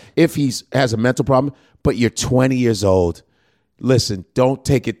that if he has a mental problem. But you're 20 years old. Listen, don't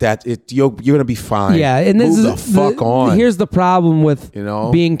take it you're gonna be fine. Yeah, and this Move is the fuck on. Here's the problem with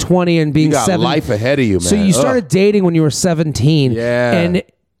being 20 and being you got 7. life ahead of you, man. So you started dating when you were 17. Yeah. And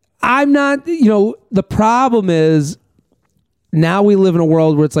I'm not, the problem is now we live in a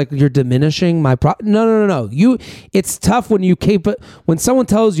world where it's like you're diminishing my No. It's tough when when someone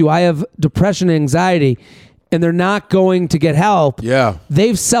tells you I have depression and anxiety, and they're not going to get help. Yeah.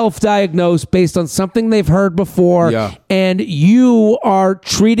 They've self-diagnosed based on something they've heard before. Yeah. And you are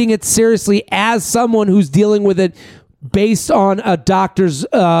treating it seriously as someone who's dealing with it based on a doctor's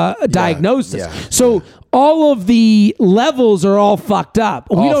diagnosis. Yeah. So all of the levels are all fucked up.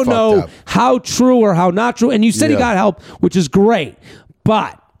 We don't know how true or how not true. And you said he got help, which is great.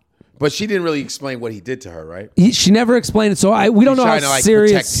 But she didn't really explain what he did to her, right? She never explained it, so we don't know how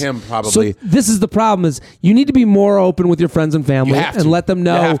serious. Protect him, probably. So this is the problem: is you need to be more open with your friends and family and let them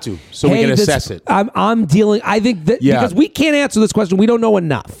know. You have to, so we can assess it. I'm dealing. I think that because we can't answer this question, we don't know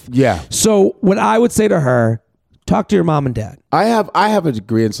enough. Yeah. So what I would say to her: talk to your mom and dad. I have a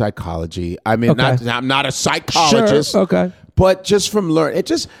degree in psychology. I mean, I'm not a psychologist. Sure. Okay. But just from learning,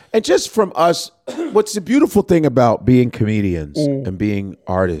 just from us, what's the beautiful thing about being comedians and being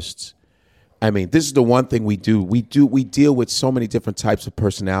artists? I mean, this is the one thing we do. We deal with so many different types of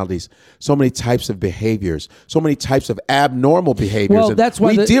personalities, so many types of behaviors, so many types of abnormal behaviors. Well, that's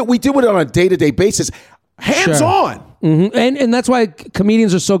why we deal with it on a day-to-day basis, hands on. Mm-hmm. And that's why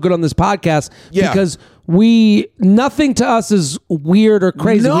comedians are so good on this podcast, because nothing to us is weird or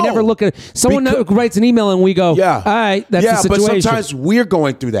crazy. No. We never look at it. Someone writes an email and we go, all right, that's the situation. But sometimes we're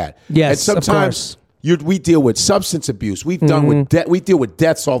going through that. Yes, and sometimes we deal with substance abuse. We've done with we deal with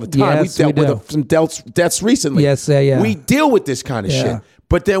deaths all the time. Yes, We've dealt with some deaths recently. Yes, yeah. We deal with this kind of shit.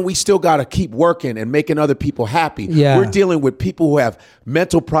 But then we still got to keep working and making other people happy. Yeah. We're dealing with people who have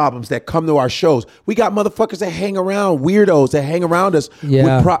mental problems that come to our shows. We got motherfuckers that hang around, weirdos that hang around us.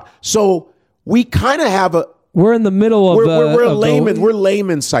 Yeah. So we kind of have we're in the middle of we're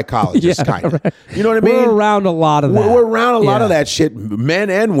layman psychologists, kind of. Right. You know what I mean? We're around a lot of that. We're around a lot of that shit. Men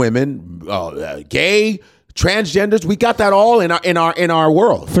and women, gay, transgenders. We got that all in our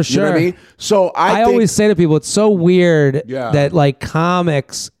world. For sure. You know what I mean? So I always say to people, it's so weird that like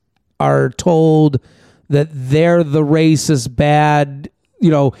comics are told that they're the racist, bad,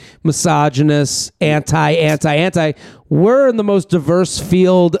 misogynist, anti. We're in the most diverse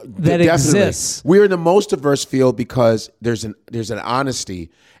field that exists. We're in the most diverse field because there's an honesty,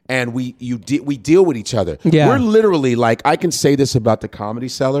 and we deal with each other. Yeah. We're literally like, I can say this about the Comedy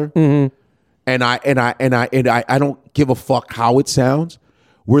Cellar, and I don't give a fuck how it sounds.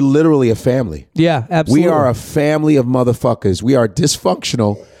 We're literally a family. Yeah, absolutely. We are a family of motherfuckers. We are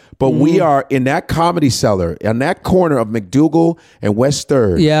dysfunctional. But we are in that Comedy Cellar, in that corner of McDougal and West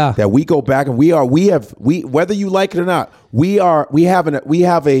 3rd. Yeah. That we go back and we whether you like it or not, we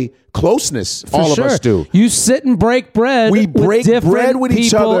have a closeness. For all sure. of us do. You sit and break bread. We break bread with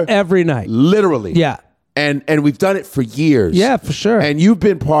each other every night. Literally. Yeah. And we've done it for years. Yeah, for sure. And you've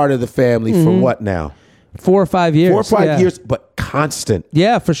been part of the family for what now? 4 or 5 years. 4 or 5 years, but constant.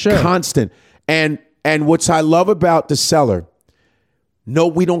 Yeah, for sure. Constant. And what I love about the Cellar. No,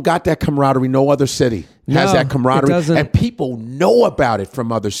 we don't got that camaraderie. No other city has that camaraderie. It doesn't. And people know about it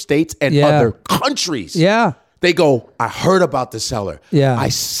from other states and other countries. Yeah. They go, I heard about the cellar. Yeah.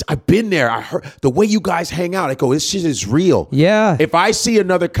 I've been there. I heard the way you guys hang out. I go, this shit is real. Yeah. If I see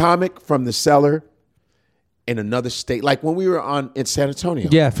another comic from the cellar in another state, like when we were in San Antonio.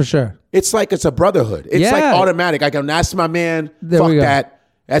 Yeah, for sure. It's like it's a brotherhood. It's like automatic. I go, that's my man. Fuck that.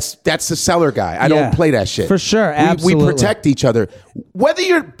 That's the cellar guy. I don't play that shit. For sure, absolutely. We protect each other. Whether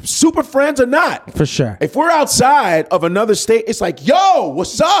you're super friends or not. For sure. If we're outside of another state, it's like, yo,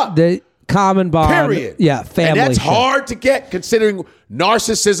 what's up? The common bond. Period. Yeah, family. And that's shit. hard to get considering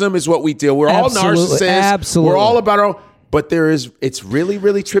narcissism is what we deal. We're all narcissists. Absolutely. We're all about our own. But it's really,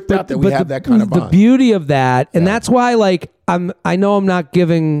 really tripped out that we have that kind of bond. The beauty of that, and that's why, like, I know I'm not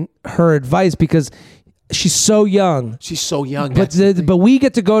giving her advice because she's so young. She's so young. But we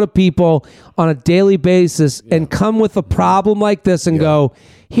get to go to people on a daily basis and come with a problem like this and go,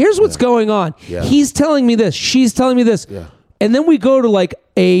 here's what's going on. Yeah. He's telling me this. She's telling me this. Yeah. And then we go to like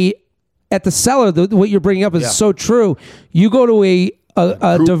at the cellar, what you're bringing up is so true. You go to a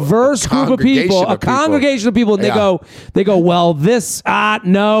diverse group of people, a congregation of people, and they go, well, this,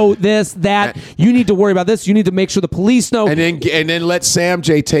 no, this, that. You need to worry about this. You need to make sure the police know. And then let Sam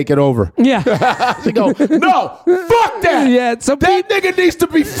J take it over. Yeah. They go, no, fuck that. Yeah. So that nigga needs to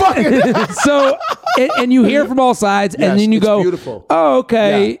be fucking. So, and you hear from all sides, and then you go, beautiful. Oh,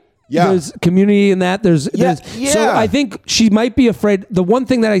 okay. Yeah. There's community in that. There's So I think she might be afraid. The one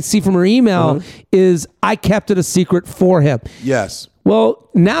thing that I see from her email is I kept it a secret for him. Yes. Well,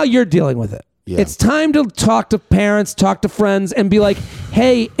 now you're dealing with it. Yeah. It's time to talk to parents, talk to friends, and be like,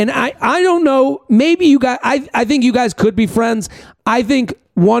 hey, and I don't know, maybe you guys, I think you guys could be friends. I think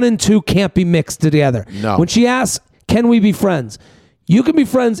 1 and 2 can't be mixed together. No. When she asks, can we be friends? You can be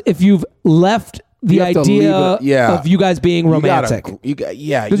friends if you've left the idea of you guys being romantic. Because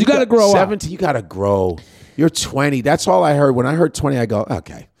you got to grow 17, up. You got to grow. You're 20. That's all I heard. When I heard 20, I go,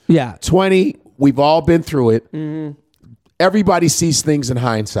 okay. Yeah. 20, we've all been through it. Mm-hmm. Everybody sees things in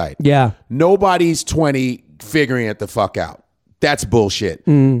hindsight. Yeah. Nobody's 20 figuring it the fuck out. That's bullshit.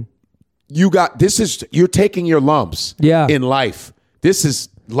 Mm. You're taking your lumps in life. This is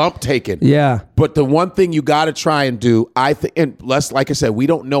lump taken. Yeah. But the one thing you got to try and do, I think, and less, like I said, we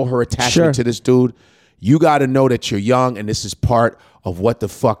don't know her attachment to this dude. You got to know that you're young and this is part of what the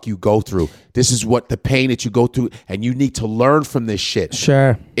fuck you go through. This is what the pain that you go through, and you need to learn from this shit.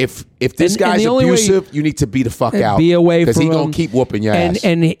 Sure. If this guy's abusive, you need to be the fuck out. Be away from him. Because he's going to keep whooping your ass.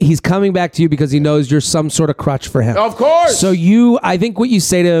 And he's coming back to you because he knows you're some sort of crutch for him. Of course. So I think what you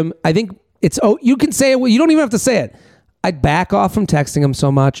say to him, I think you can say it. You don't even have to say it. I'd back off from texting him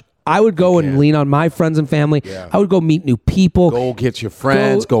so much. I would go and lean on my friends and family. Yeah. I would go meet new people. Go get your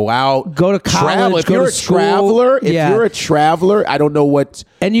friends. Go out. Go to college. Travel. If you're a traveler, I don't know what.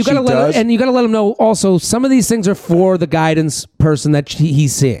 And you gotta let him know. Also, some of these things are for the guidance person that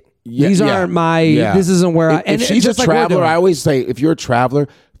he's seeing. These aren't my. Yeah. This isn't where I. And if she's a traveler, I always say, if you're a traveler,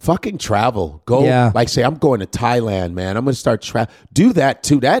 fucking travel. Go. Yeah. Like say, I'm going to Thailand, man. I'm going to start do that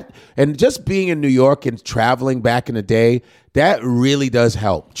too. And just being in New York and traveling back in the day. That really does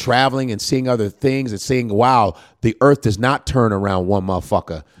help. Traveling and seeing other things and seeing, wow, the earth does not turn around one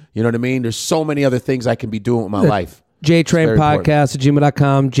motherfucker. You know what I mean? There's so many other things I can be doing with my life.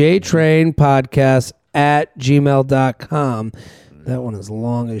 JTrainPodcast@gmail.com. JTrainPodcast@gmail.com. That one is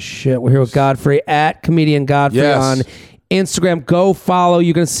long as shit. We're here with Godfrey at Comedian Godfrey on Instagram. Go follow.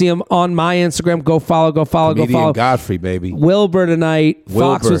 You're going to see him on my Instagram. Go follow. Comedian Godfrey, baby. Wilbur tonight.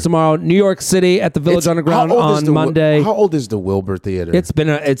 Foxwoods tomorrow. New York City at the Village Underground on Monday. How old is the Wilbur Theater? It's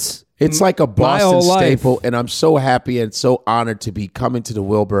like a Boston staple, and I'm so happy and so honored to be coming to the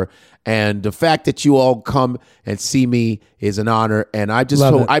Wilbur. And the fact that you all come and see me is an honor. And I've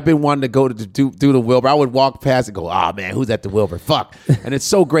been wanting to go to do the Wilbur. I would walk past and go, oh man, who's at the Wilbur? Fuck. And it's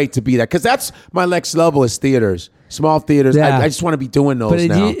so great to be there because that's my next level is theaters. Small theaters. Yeah. I just want to be doing those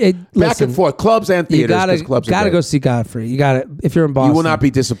now. Back and forth. Clubs and theaters. You gotta go see Godfrey. You got it. If you're in Boston. You will not be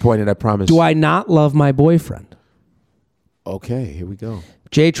disappointed, I promise. Do I not love my boyfriend? Okay, here we go.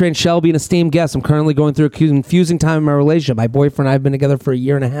 J-Train Shelby, an esteemed guest. I'm currently going through a confusing time in my relationship. My boyfriend and I have been together for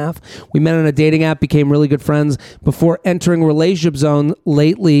 1.5 years. We met on a dating app, became really good friends. Before entering relationship zone,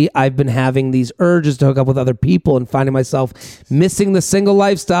 lately I've been having these urges to hook up with other people and finding myself missing the single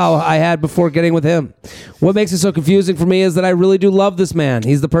lifestyle I had before getting with him. What makes it so confusing for me is that I really do love this man.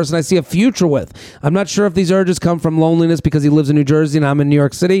 He's the person I see a future with. I'm not sure if these urges come from loneliness because he lives in New Jersey and I'm in New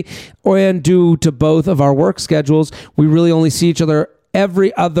York City, and due to both of our work schedules, we really only see each other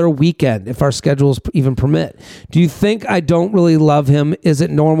every other weekend, if our schedules even permit. Do you think I don't really love him? Is it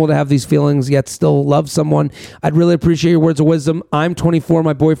normal to have these feelings yet still love someone? I'd really appreciate your words of wisdom. I'm 24.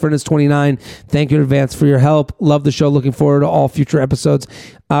 My boyfriend is 29. Thank you in advance for your help. Love the show. Looking forward to all future episodes.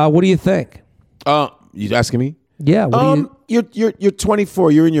 What do you think? You asking me? Yeah. You're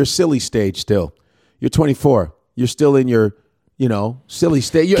 24. You're in your silly stage still. You're 24. You're still in your, silly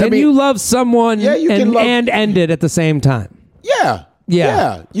stage. You love someone and end it at the same time? Yeah.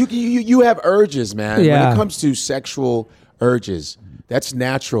 Yeah. You have urges, man. Yeah. When it comes to sexual urges, that's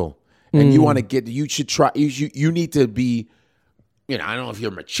natural. And you should try, you need to be, I don't know if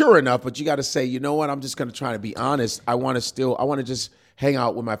you're mature enough, but you got to say, you know what, I'm just going to try to be honest. I want to just hang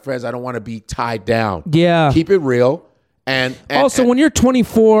out with my friends. I don't want to be tied down. Yeah. Keep it real. And also, when you're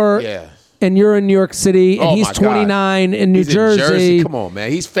 24 and you're in New York City and he's 29 in New Jersey. Come on,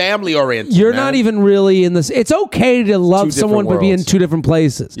 man. He's family oriented. You're not even really in this. It's okay to love someone but be in two different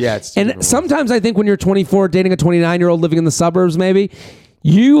places. Yeah. And sometimes I think when you're 24 dating a 29-year-old living in the suburbs, maybe,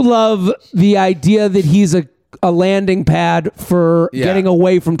 you love the idea that he's a landing pad for getting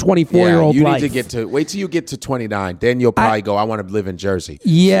away from 24-year-old life. You need to wait till you get to 29. Then you'll probably go, I want to live in Jersey.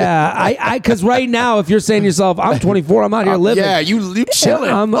 Yeah, because right now, if you're saying to yourself, I'm 24, I'm out here living. Yeah, you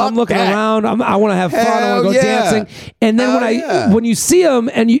chilling. I'm looking around. I want to have fun. I want to go dancing. And then when you see him,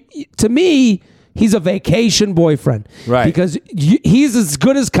 and to me, he's a vacation boyfriend. Right. Because he's as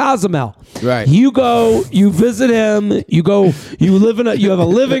good as Cozumel. Right. You go, you visit him, you have a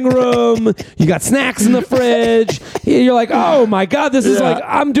living room, you got snacks in the fridge. You're like, oh my God, this is like,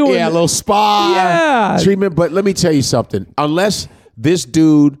 I'm doing. Yeah, a little spa treatment. But let me tell you something. Unless this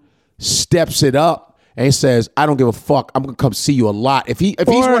dude steps it up and says, I don't give a fuck, I'm going to come see you a lot. If he's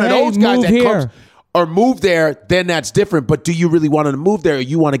one of those guys that comes or move there, then that's different. But do you really want to move there, or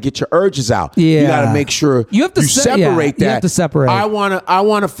you want to get your urges out? Yeah. You got to make sure you separate that. You have to separate. I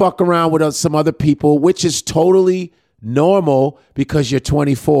want to fuck around with some other people, which is totally normal because you're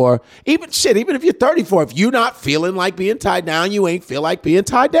 24. Even if you're 34, if you're not feeling like being tied down, you ain't feel like being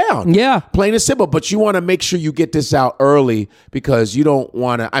tied down. Yeah. Plain and simple. But you want to make sure you get this out early because you don't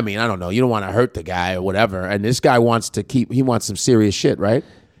want to, I don't know, you don't want to hurt the guy or whatever. And this guy wants some serious shit, right?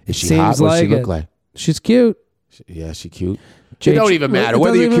 Is she hot? What does she look like? She's cute. Yeah, she's cute. It don't even matter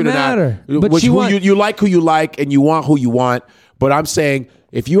whether you're cute or not. But you like who you like and you want who you want. But I'm saying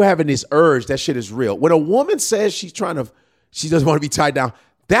if you're having this urge, that shit is real. When a woman says she doesn't want to be tied down,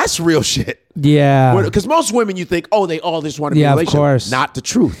 that's real shit. Yeah. Because most women, you think, they all just want to be in a relationship. Of course. Not the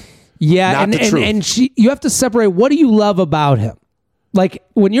truth. Yeah, Not the truth. And you have to separate. What do you love about him? Like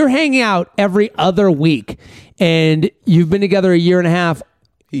when you're hanging out every other week and you've been together a year and a half.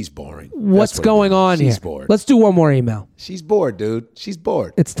 He's boring. What's going on here? She's bored. Let's do one more email. She's bored, dude. She's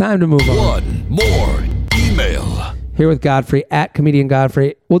bored. It's time to move on. One more email. Here with Godfrey, at Comedian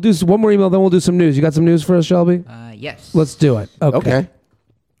Godfrey. We'll do one more email, then we'll do some news. You got some news for us, Shelby? Yes. Let's do it. Okay.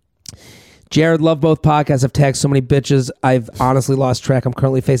 Jared, love both podcasts. I've tagged so many bitches. I've honestly lost track. I'm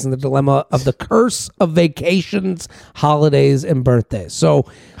currently facing the dilemma of the curse of vacations, holidays, and birthdays.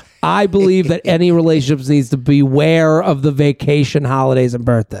 So I believe that any relationships needs to beware of the vacation, holidays, and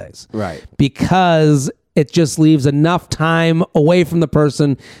birthdays. Right. Because it just leaves enough time away from the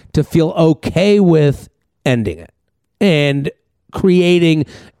person to feel okay with ending it and creating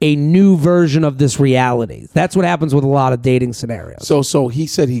a new version of this reality. That's what happens with a lot of dating scenarios. So he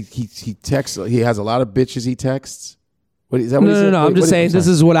said he texts. He has a lot of bitches he texts. What is that? What he said? No. I'm just saying this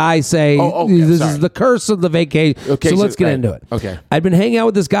is what I say. This is the curse of the vacation. Okay, so let's get into it. Okay. I've been hanging out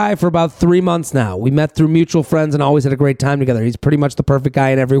with this guy for about 3 months now. We met through mutual friends and always had a great time together. He's pretty much the perfect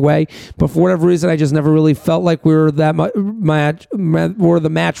guy in every way. But for whatever reason, I just never really felt like we were the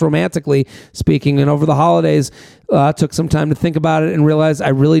match romantically speaking. And over the holidays, took some time to think about it and realized I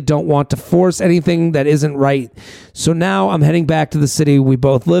really don't want to force anything that isn't right. So now I'm heading back to the city we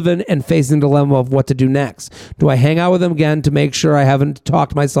both live in and facing the dilemma of what to do next. Do I hang out with him again to make sure I haven't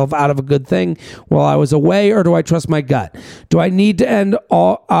talked myself out of a good thing while I was away, or do I trust my gut? Do I need to end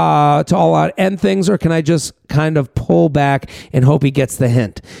all out end things, or can I just kind of pull back and hope he gets the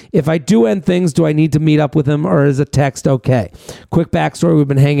hint? If I do end things, do I need to meet up with him, or is a text okay? Quick backstory: we've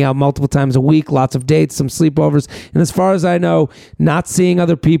been hanging out multiple times a week, lots of dates, some sleepovers, and as far as I know, not seeing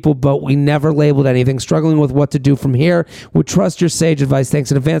other people, but we never labeled anything. Struggling with what to do from here. Would trust your sage advice.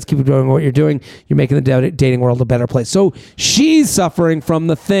 Thanks in advance. Keep doing what you're doing. You're making the dating world a better place. So she's suffering from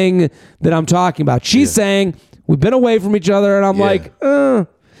the thing that I'm talking about. She's saying, we've been away from each other, and I'm like, And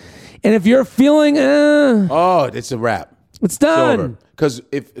if you're feeling, it's a wrap. It's done. Because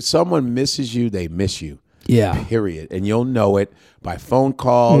if someone misses you, they miss you. Yeah. Period. And you'll know it by phone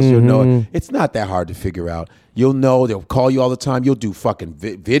calls. You'll know it. It's not that hard to figure out. You'll know. They'll call you all the time. You'll do fucking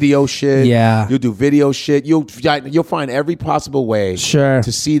video shit. Yeah. You'll do video shit. You'll find every possible way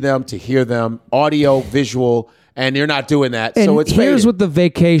to see them, to hear them, audio, visual, And you're not doing that, and so it's here's fading. what the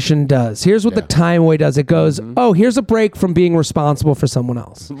vacation does. Here's what the time away does. It goes, oh, here's a break from being responsible for someone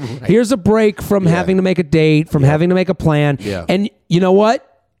else. Right. Here's a break from having to make a date, from having to make a plan. Yeah. And you know what?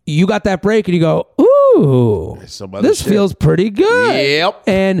 You got that break and you go, ooh, this feels pretty good. Yep.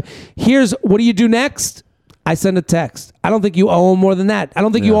 And here's, what do you do next? I send a text. I don't think you owe him more than that. I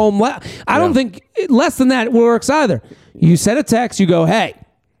don't think you owe him I don't think less than that works either. You send a text, you go, hey.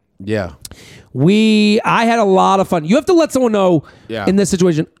 Yeah. I had a lot of fun. You have to let someone know in this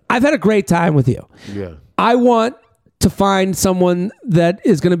situation, I've had a great time with you. Yeah. I want to find someone that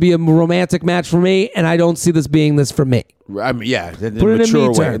is going to be a romantic match for me, and I don't see this being this for me. I mean, in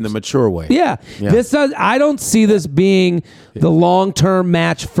the mature way. Yeah. I don't see this being the long-term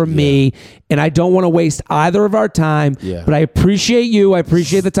match for me, and I don't want to waste either of our time. Yeah. But I appreciate you. I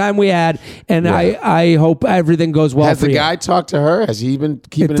appreciate the time we had, and I hope everything goes well. Has for the you. guy talked to her? Has he been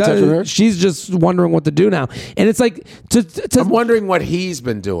keeping in touch with her? She's just wondering what to do now, and it's like I'm wondering what he's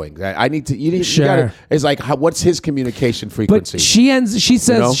been doing. I need to. You gotta, it's like what's his communication frequency? But she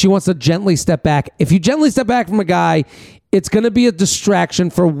says she wants to gently step back. If you gently step back from a guy, it's going to be a distraction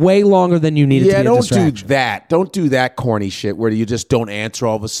for way longer than you need it to be a distraction. Don't do that. Don't do that corny shit where you just don't answer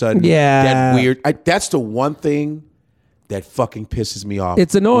all of a sudden. Yeah. That weird. That's the one thing that fucking pisses me off.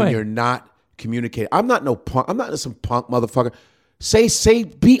 It's annoying. When you're not communicating. I'm not no punk. I'm not some punk motherfucker.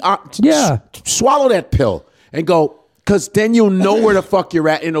 Swallow that pill and go, because then you'll know where the fuck you're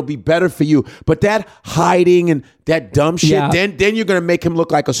at and it'll be better for you. But that hiding and that dumb shit, then you're going to make him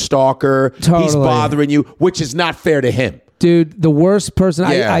look like a stalker. Totally. He's bothering you, which is not fair to him. Dude, the worst person.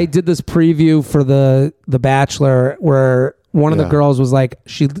 I did this preview for the Bachelor where one of the girls was like,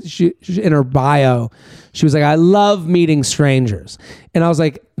 she in her bio, she was like, I love meeting strangers. And I was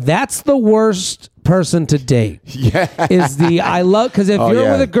like, that's the worst person to date. Yeah. Because if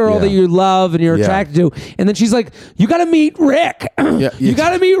you're with a girl that you love and you're attracted to, and then she's like, you got to meet Rick. You got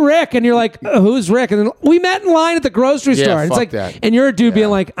to meet Rick. And you're like, who's Rick? And then we met in line at the grocery store. And it's like, that. And you're a dude being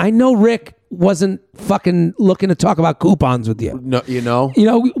like, I know Rick wasn't fucking looking to talk about coupons with you. No, we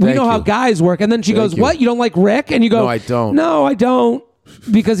know how guys work. And then she goes, what? You don't like Rick? And you go, no, I don't. No, I don't.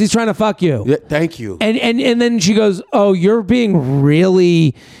 Because he's trying to fuck you. Yeah, thank you. And then she goes, oh, you're being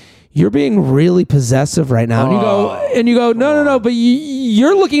really possessive right now. And you go, no, but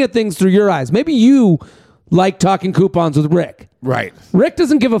you're looking at things through your eyes. Maybe you like talking coupons with Rick. Right. Rick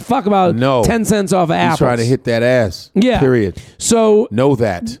doesn't give a fuck about 10 cents off of apples. He's trying to hit that ass. Yeah. Period. So know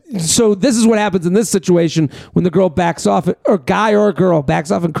that. So this is what happens in this situation when the girl backs off, or guy or girl backs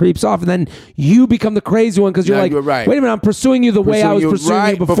off and creeps off, and then you become the crazy one because you're like, right. Wait a minute, I'm pursuing you the way I was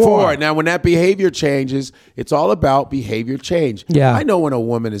pursuing you before. Now, when that behavior changes, it's all about behavior change. Yeah. I know when a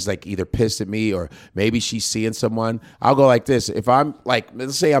woman is like either pissed at me or maybe she's seeing someone, I'll go like this. If I'm like,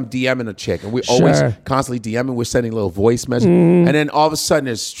 let's say I'm DMing a chick and we're always constantly DMing, we're sending a little voice message, and then all of a sudden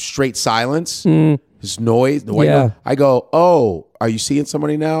there's straight silence. There's noise. I go, oh, are you seeing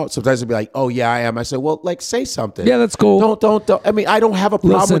somebody now? Sometimes they'll be like, oh yeah, I am. I say, well, like, say something. Yeah, that's cool. Don't. I mean, I don't have a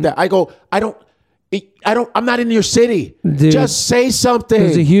problem with that. I go, I'm not in your city. Dude, just say something.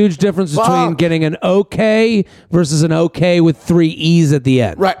 There's a huge difference between getting an okay versus an okay with 3 E's at the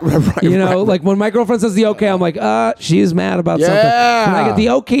end. Right. Like when my girlfriend says the okay, I'm like, she's mad about something. When I get the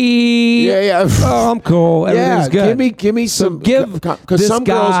okay, oh, I'm cool. Everything's good. Give me some. Give this some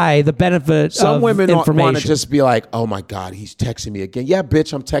guy girls, the benefit some of women information. Want to just be like, oh my God, he's texting me again. Yeah,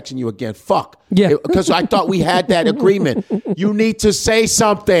 bitch, I'm texting you again. Fuck. Yeah. Because I thought we had that agreement. You need to say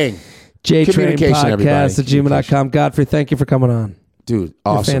something. JTrain Podcast at gmail.com. Godfrey, thank you for coming on. Dude,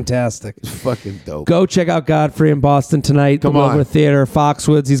 awesome. You're fantastic. It's fucking dope. Go check out Godfrey in Boston tonight. Come on. Wilbur Theater,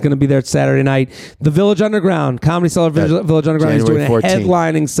 Foxwoods. He's going to be there Saturday night. The Village Underground, Comedy Cellar Village Underground. He's doing a 14th.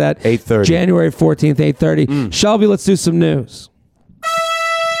 headlining set. 8:30. January 14th, 8:30. Shelby, let's do some news.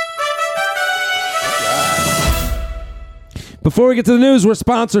 Before we get to the news, we're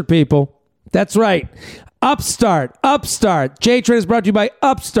sponsored, people. That's right. Upstart. JTrain is brought to you by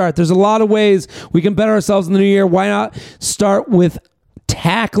Upstart. There's a lot of ways we can better ourselves in the new year. Why not start with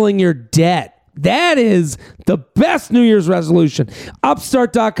tackling your debt? That is the best New Year's resolution.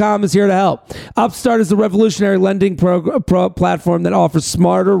 Upstart.com is here to help. Upstart is the revolutionary lending platform that offers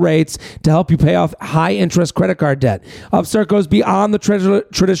smarter rates to help you pay off high-interest credit card debt. Upstart goes beyond the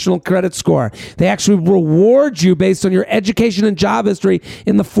traditional credit score. They actually reward you based on your education and job history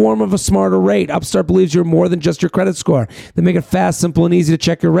in the form of a smarter rate. Upstart believes you're more than just your credit score. They make it fast, simple, and easy to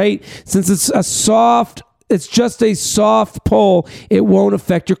check your rate. Since it's just a soft pull, it won't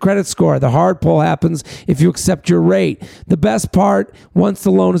affect your credit score. The hard pull happens if you accept your rate. The best part, once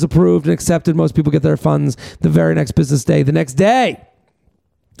the loan is approved and accepted, most people get their funds the very next business day. The next day,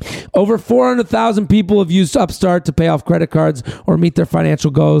 Over 400,000 people have used Upstart to pay off credit cards or meet their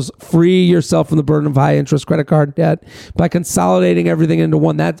financial goals. Free yourself from the burden of high-interest credit card debt by consolidating everything into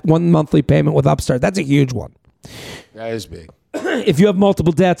one monthly payment with Upstart. That's a huge one. That is big. If you have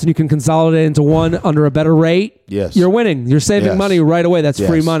multiple debts and you can consolidate into one under a better rate, yes, you're winning. You're saving money right away. That's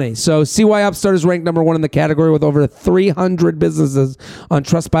free money. So see why Upstart is ranked number 1 in the category with over 300 businesses on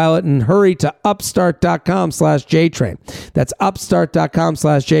Trustpilot, and hurry to upstart.com/JTrain. That's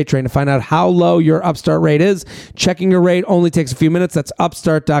upstart.com/JTrain to find out how low your Upstart rate is. Checking your rate only takes a few minutes. That's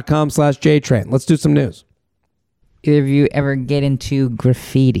upstart.com/JTrain. Let's do some news. Either of you ever get into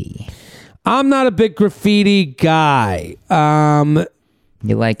graffiti? I'm not a big graffiti guy.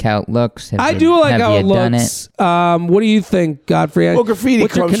 You like how it looks? I do like how it looks. What do you think, Godfrey? Well, graffiti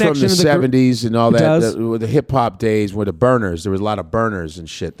comes from the 70s and all that. The hip-hop days were the burners. There was a lot of burners and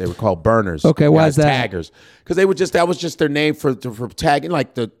shit. They were called burners. Okay, why is that? Taggers. Because that was just their name for tagging.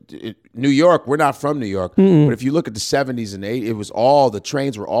 Like New York, we're not from New York. Mm-mm. But if you look at the 70s and 80s, it was the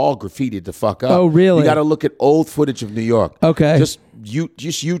trains were all graffitied the fuck up. Oh, really? You got to look at old footage of New York. Okay. Just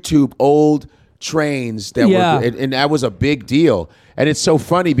YouTube old trains that were, and that was a big deal. And it's so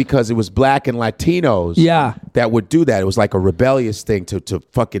funny because it was black and Latinos that would do that. It was like a rebellious thing to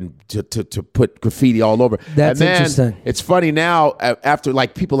put graffiti all over. That's interesting. It's funny now after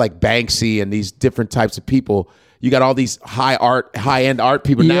like people like Banksy and these different types of people. You got all these high-end art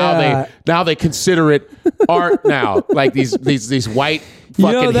people. Yeah. Now they consider it art now. Like these white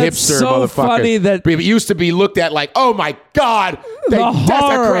fucking that's hipster so motherfuckers. Funny that it used to be looked at like, oh my God, they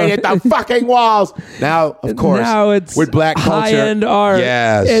desecrated the fucking walls. Now, of course, it's with black culture, high-end art.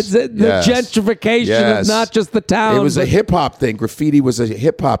 Yes, it's the gentrification of not just the town. It was a hip hop thing. Graffiti was a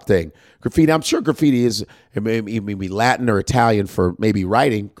hip hop thing. Graffiti. I'm sure graffiti is maybe Latin or Italian for maybe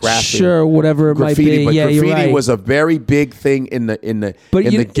writing, graphing. Sure, whatever it graffiti, might be. But yeah, graffiti you're right. was a very big thing in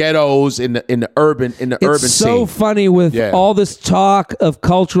the ghettos, in the urban scene. It's so funny with all this talk of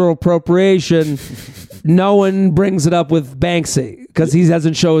cultural appropriation. No one brings it up with Banksy because he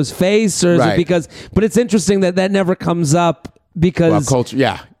doesn't show his face, or is it because? But it's interesting that never comes up because culture.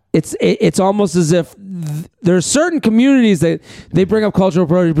 Yeah. It's almost as if there's certain communities that they bring up cultural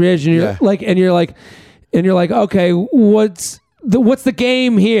appropriation. You're like, okay, what's the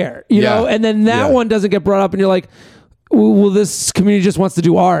game here? You know, and then that one doesn't get brought up, and you're like, well, this community just wants to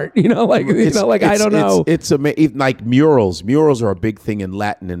do art. I don't know. It's like murals. Murals are a big thing in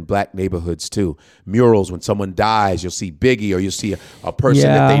Latin and black neighborhoods too. Murals, when someone dies, you'll see Biggie, or you'll see a person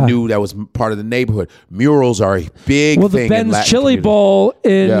that they knew that was part of the neighborhood. Murals are a big thing. Well, the Ben's Chili Bowl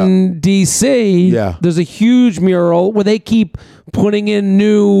in D.C. There's a huge mural where they keep putting in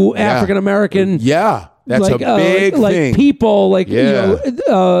new African American. That's a big thing. Like people, on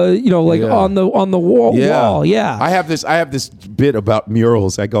the wall. Yeah. I have this bit about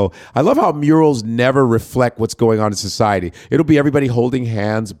murals. I love how murals never reflect what's going on in society. It'll be everybody holding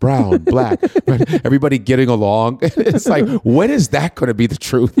hands, brown, black, everybody getting along. It's like, when is that going to be the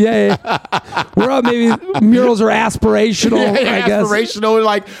truth? Yeah. Maybe murals are aspirational. I guess aspirational.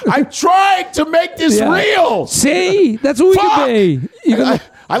 Like, I'm trying to make this real. See, that's what we can be.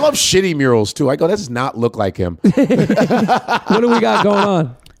 I love shitty murals too. I go, that does not look like him. What do we got going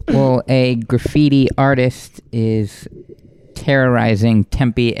on? Well, a graffiti artist is terrorizing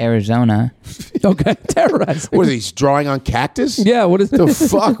Tempe, Arizona. Okay, terrorizing. What is he drawing on cactus? Yeah, what is the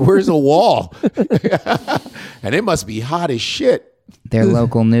fuck? Where's the wall? And it must be hot as shit. Their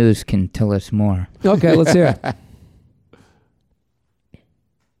local news can tell us more. Okay, let's hear it.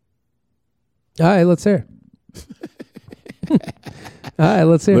 All right, let's hear it. All right,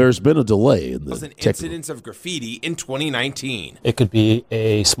 let's hear it. There's been a delay in the incidents of graffiti in 2019. It could be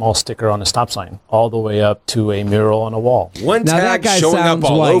a small sticker on a stop sign, all the way up to a mural on a wall. One tag showing up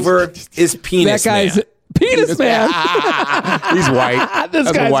all over is Penis Man. Penis Man. He's white.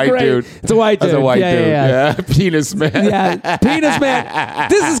 This guy's a white great. dude. It's a white dude. That's a white dude. Yeah. Penis Man. Yeah, Penis Man.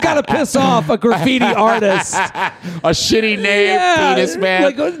 This has got to piss off a graffiti artist. A shitty name, Penis Man.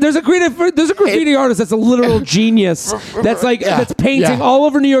 Like, there's a graffiti artist that's a literal genius. That's that's painting all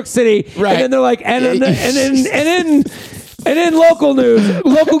over New York City. Right. And then they're like, and in local news,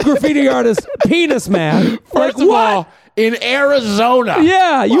 local graffiti artist, Penis Man. First of all, in Arizona.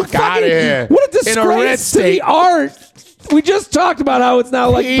 Yeah, you fuck out of here. What a disgrace to the art. We just talked about how it's now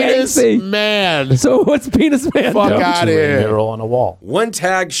like Penis Banksy. Man. So what's Penis Man? Fuck out of here. A mural on a wall. One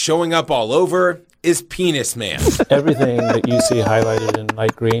tag showing up all over is Penis Man. Everything that you see highlighted in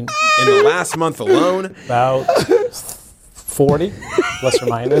light green. In the last month alone, about 40. plus or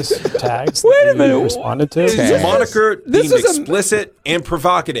minus tags. Wait a that minute. you responded to. It's a moniker This deemed is a- explicit and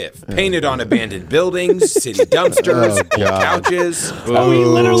provocative, painted on abandoned buildings, city dumpsters, old couches. Oh, he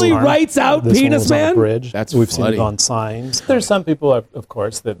literally Smart. writes out This one penis was on a man? bridge. That's We've seen funny. it on signs. There's some people, of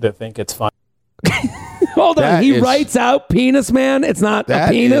course, that think it's fun. Hold on. That He is- writes out penis man. It's not a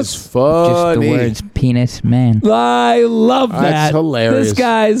That penis. is funny. Just the words penis man. I love that. That's hilarious. This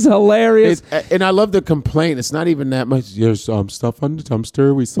guy's hilarious. And I love the complaint. It's not even that much. There's stuff on the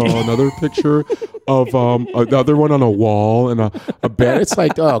dumpster. We saw another picture of another one on a wall and a bed. It's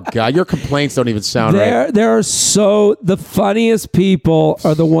like, oh God, your complaints don't even sound right. There are the funniest people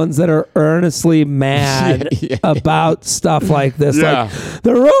are the ones that are earnestly mad about stuff like this. Yeah. Like,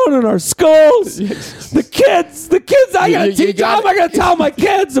 they're ruining our schools. The kids. I gotta teach. How am I gonna tell my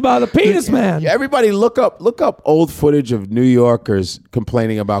kids about a penis man? Everybody look up old footage of New Yorkers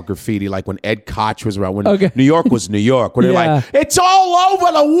complaining about graffiti, like when Ed Koch was around, when New York was New York, when they're like, it's all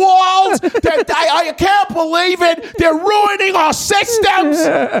over the walls. I can't believe it. They're ruining our systems.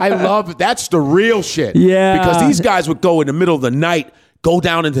 I love it. That's the real shit. Yeah. Because these guys would go in the middle of the night, go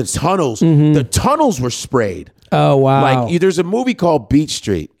down into the tunnels. Mm-hmm. The tunnels were sprayed. Oh wow! Like there's a movie called Beat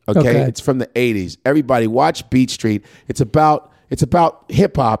Street. Okay, it's from the 80s. Everybody watch Beat Street. It's about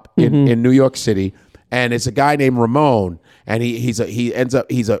hip hop in New York City, and it's a guy named Ramon, and he's a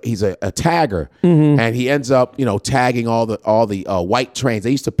tagger, and he ends up tagging all the white trains.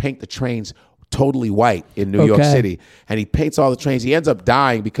 They used to paint the trains totally white in New York City, and he paints all the trains. He ends up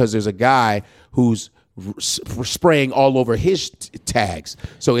dying because there's a guy who's spraying all over his tags.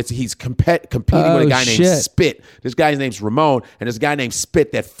 So he's competing with a guy named Spit. This guy's name's Ramon, and this guy named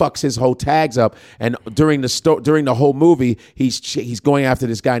Spit that fucks his whole tags up. And during the whole movie, he's going after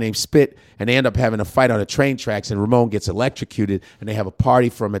this guy named Spit, and they end up having a fight on the train tracks, and Ramon gets electrocuted, and they have a party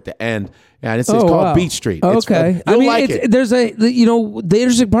for him at the end. And it's called Beat Street. Okay, You'll like it. There's the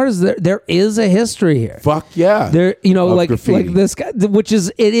interesting part is there is a history here. Fuck yeah. There, like graffiti. this guy,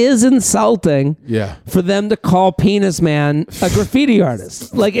 it is insulting. Yeah. For them to call Penis Man a graffiti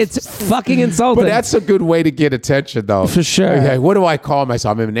artist, like it's fucking insulting. But that's a good way to get attention, though. For sure. Okay, what do I call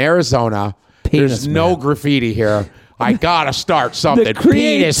myself? I'm in Arizona. Penis There's no man. graffiti here. I gotta start something. The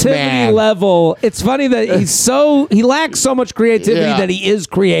Penis creativity man. level. It's funny that he lacks so much creativity that he is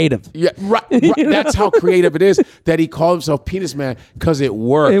creative. Yeah, right. That's how creative it is that he called himself Penis Man because it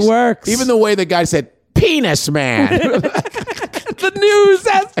works. It works. Even the way the guy said Penis Man. The news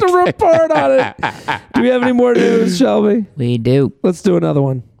has to report on it. Do we have any more news, Shelby? We do. Let's do another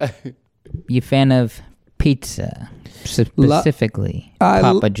one. You fan of pizza? Specifically,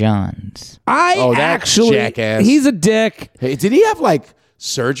 Papa John's. That actually, jackass. he's a dick. Hey, did he have like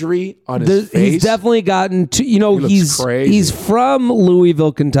surgery on his face? He's definitely gotten to, looks crazy. he's from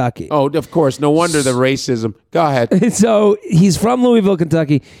Louisville, Kentucky. Oh, of course. No wonder the racism. Go ahead. So he's from Louisville,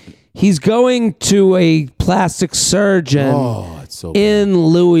 Kentucky. He's going to a plastic surgeon in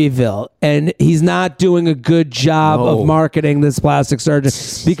Louisville, and he's not doing a good job of marketing this plastic surgeon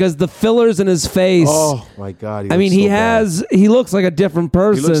because the fillers in his face. Oh my God! He looks like a different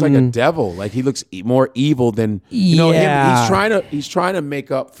person. He looks like a devil. Like he looks more evil than him. He's trying to make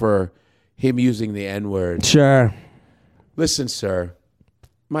up for him using the N-word. Sure. Listen, sir.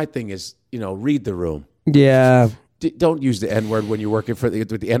 My thing is, read the room. Yeah. Don't use the N-word when you're working with the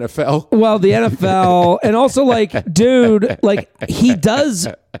NFL. Well, the NFL, and also dude, he does.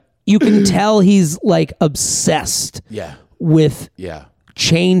 You can tell he's obsessed. Yeah. With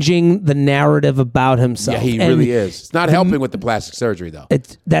changing the narrative about himself. Yeah, he really is. It's not helping with the plastic surgery, though.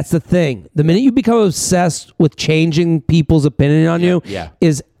 That's the thing. The minute you become obsessed with changing people's opinion on you,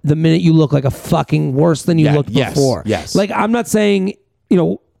 is the minute you look like a fucking worse than you looked before. Yes. I'm not saying,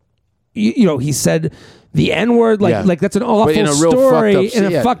 he said the N-word, that's an awful in a real story fucked up,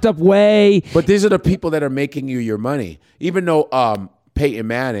 in a fucked up way. But these are the people that are making you your money. Even though Peyton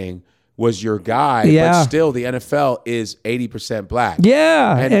Manning was your guy, but still the NFL is 80% black.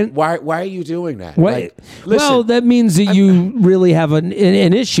 Yeah. And why are you doing that? Well, that means that you really have an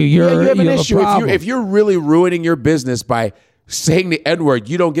issue. You have an issue. If you're really ruining your business by saying the N-word,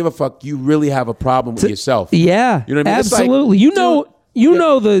 you don't give a fuck. You really have a problem with yourself. Yeah. You know what I mean? Absolutely. You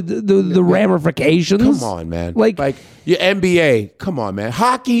know the ramifications. Come on, man. Like your NBA. Come on, man.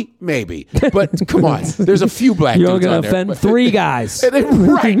 Hockey, maybe, but come on. There's a few black dudes on there. You're gonna offend 3 guys. Right.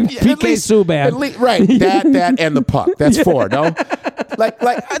 PK Subban. Right. That and the puck. That's 4. No. Like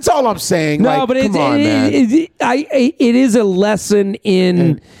that's all I'm saying. No, but come on, man. It is a lesson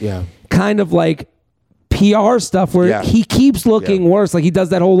in kind of PR stuff where he keeps looking worse. Like he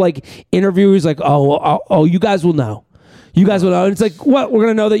does that whole interview. He's like, oh, you guys will know. You guys will know. And it's like, what? We're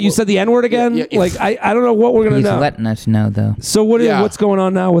gonna know that you said the N-word again? Like, I don't know what we're gonna He's know. letting us know, though. So what's going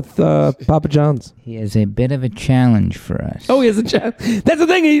on now with Papa John's? He has a bit of a challenge for us. Oh, he has a challenge. That's the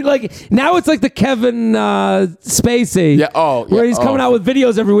thing. He now it's like the Kevin Spacey. Yeah. Oh, where he's coming out with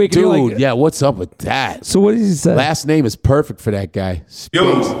videos every week. Dude, and you're like, yeah. What's up with that? So what did he say? Last name is perfect for that guy.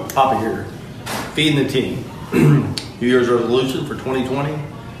 Yo, Papa here. Feeding the team. New Year's resolution for 2020.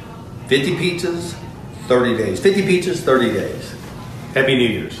 50 pizzas, 30 days. 50 pizzas, 30 days. Happy New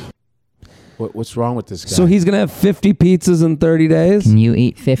Year's. What's wrong with this guy? So he's going to have 50 pizzas in 30 days? Can you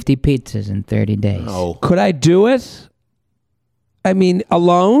eat 50 pizzas in 30 days? No. Could I do it? I mean,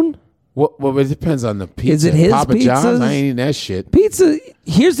 alone? Well, it depends on the pizza. Is it his Papa pizzas? John's? I ain't eating that shit. Pizza,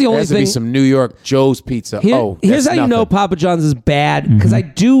 here's the There only has to thing. be some New York Joe's pizza. Here's how you know Papa John's is bad. Because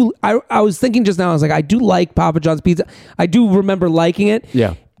I was thinking just now, I was like, I do like Papa John's pizza. I do remember liking it.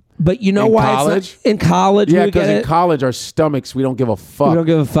 Yeah. But you know in why college? It's not, in college? Yeah, we because get in it. college, our stomachs, we don't give a fuck. We don't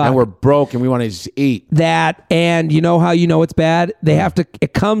give a fuck. And we're broke and we want to just eat. That, and you know how you know it's bad? They have to,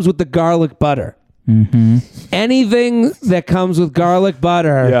 it comes with the garlic butter. Mm-hmm. Anything that comes with garlic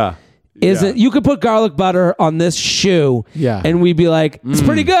butter. Isn't you could put garlic butter on this shoe, and we'd be like, it's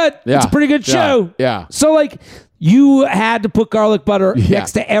pretty good. Yeah. It's a pretty good shoe. Yeah. So like, you had to put garlic butter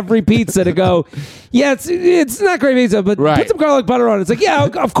next to every pizza to go. Yeah, it's not great pizza, but put some garlic butter on it. It's like, yeah,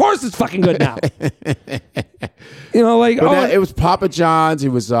 of course it's fucking good now. You know, like it was Papa John's. It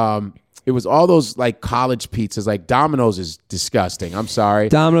was all those like college pizzas. Like Domino's is disgusting. I'm sorry.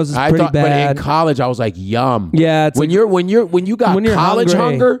 Domino's is pretty bad. But in college, I was like, yum. Yeah, it's when you got college hungry,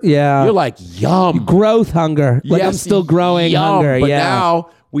 hunger, yeah, you're like yum. Growth hunger. Like I'm still growing hunger. But yeah. now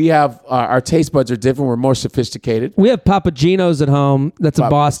we have our taste buds are different. We're more sophisticated. We have Papa Gino's at home. That's a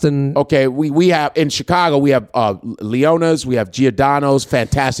Boston. Okay, we have in Chicago. We have Leona's. We have Giordano's.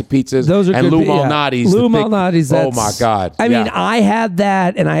 Fantastic pizzas. Those are and good. Lou Malnati's. Lou Malnati's. Oh my God! I mean, I had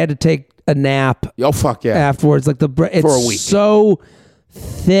that, and I had to take a nap. Oh fuck yeah! Afterwards, like it's for a week. So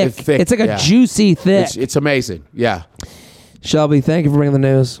thick. It's like a juicy thick. It's amazing. Yeah. Shelby, thank you for bringing the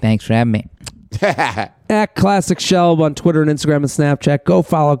news. Thanks for having me. At Classic Shelb on Twitter and Instagram and Snapchat. Go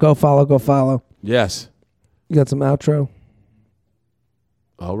follow. Go follow. Go follow. Yes. You got some outro?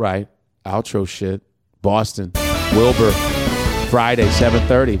 All right. Outro shit. Boston. Wilbur. Friday,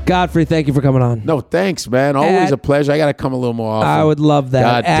 7:30. Godfrey, thank you for coming on. No, thanks, man. Always a pleasure. I got to come a little more often. I would love that.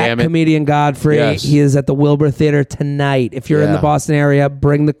 God damn it. Comedian Godfrey. Yes. He is at the Wilbur Theater tonight. If you're in the Boston area,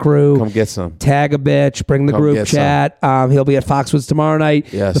 bring the crew. Come get some. Tag a bitch. Bring the group chat. He'll be at Foxwoods tomorrow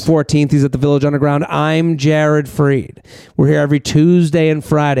night. Yes. The 14th, he's at the Village Underground. I'm Jared Freed. We're here every Tuesday and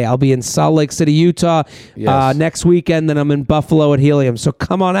Friday. I'll be in Salt Lake City, Utah next weekend. Then I'm in Buffalo at Helium. So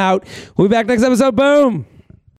come on out. We'll be back next episode. Boom.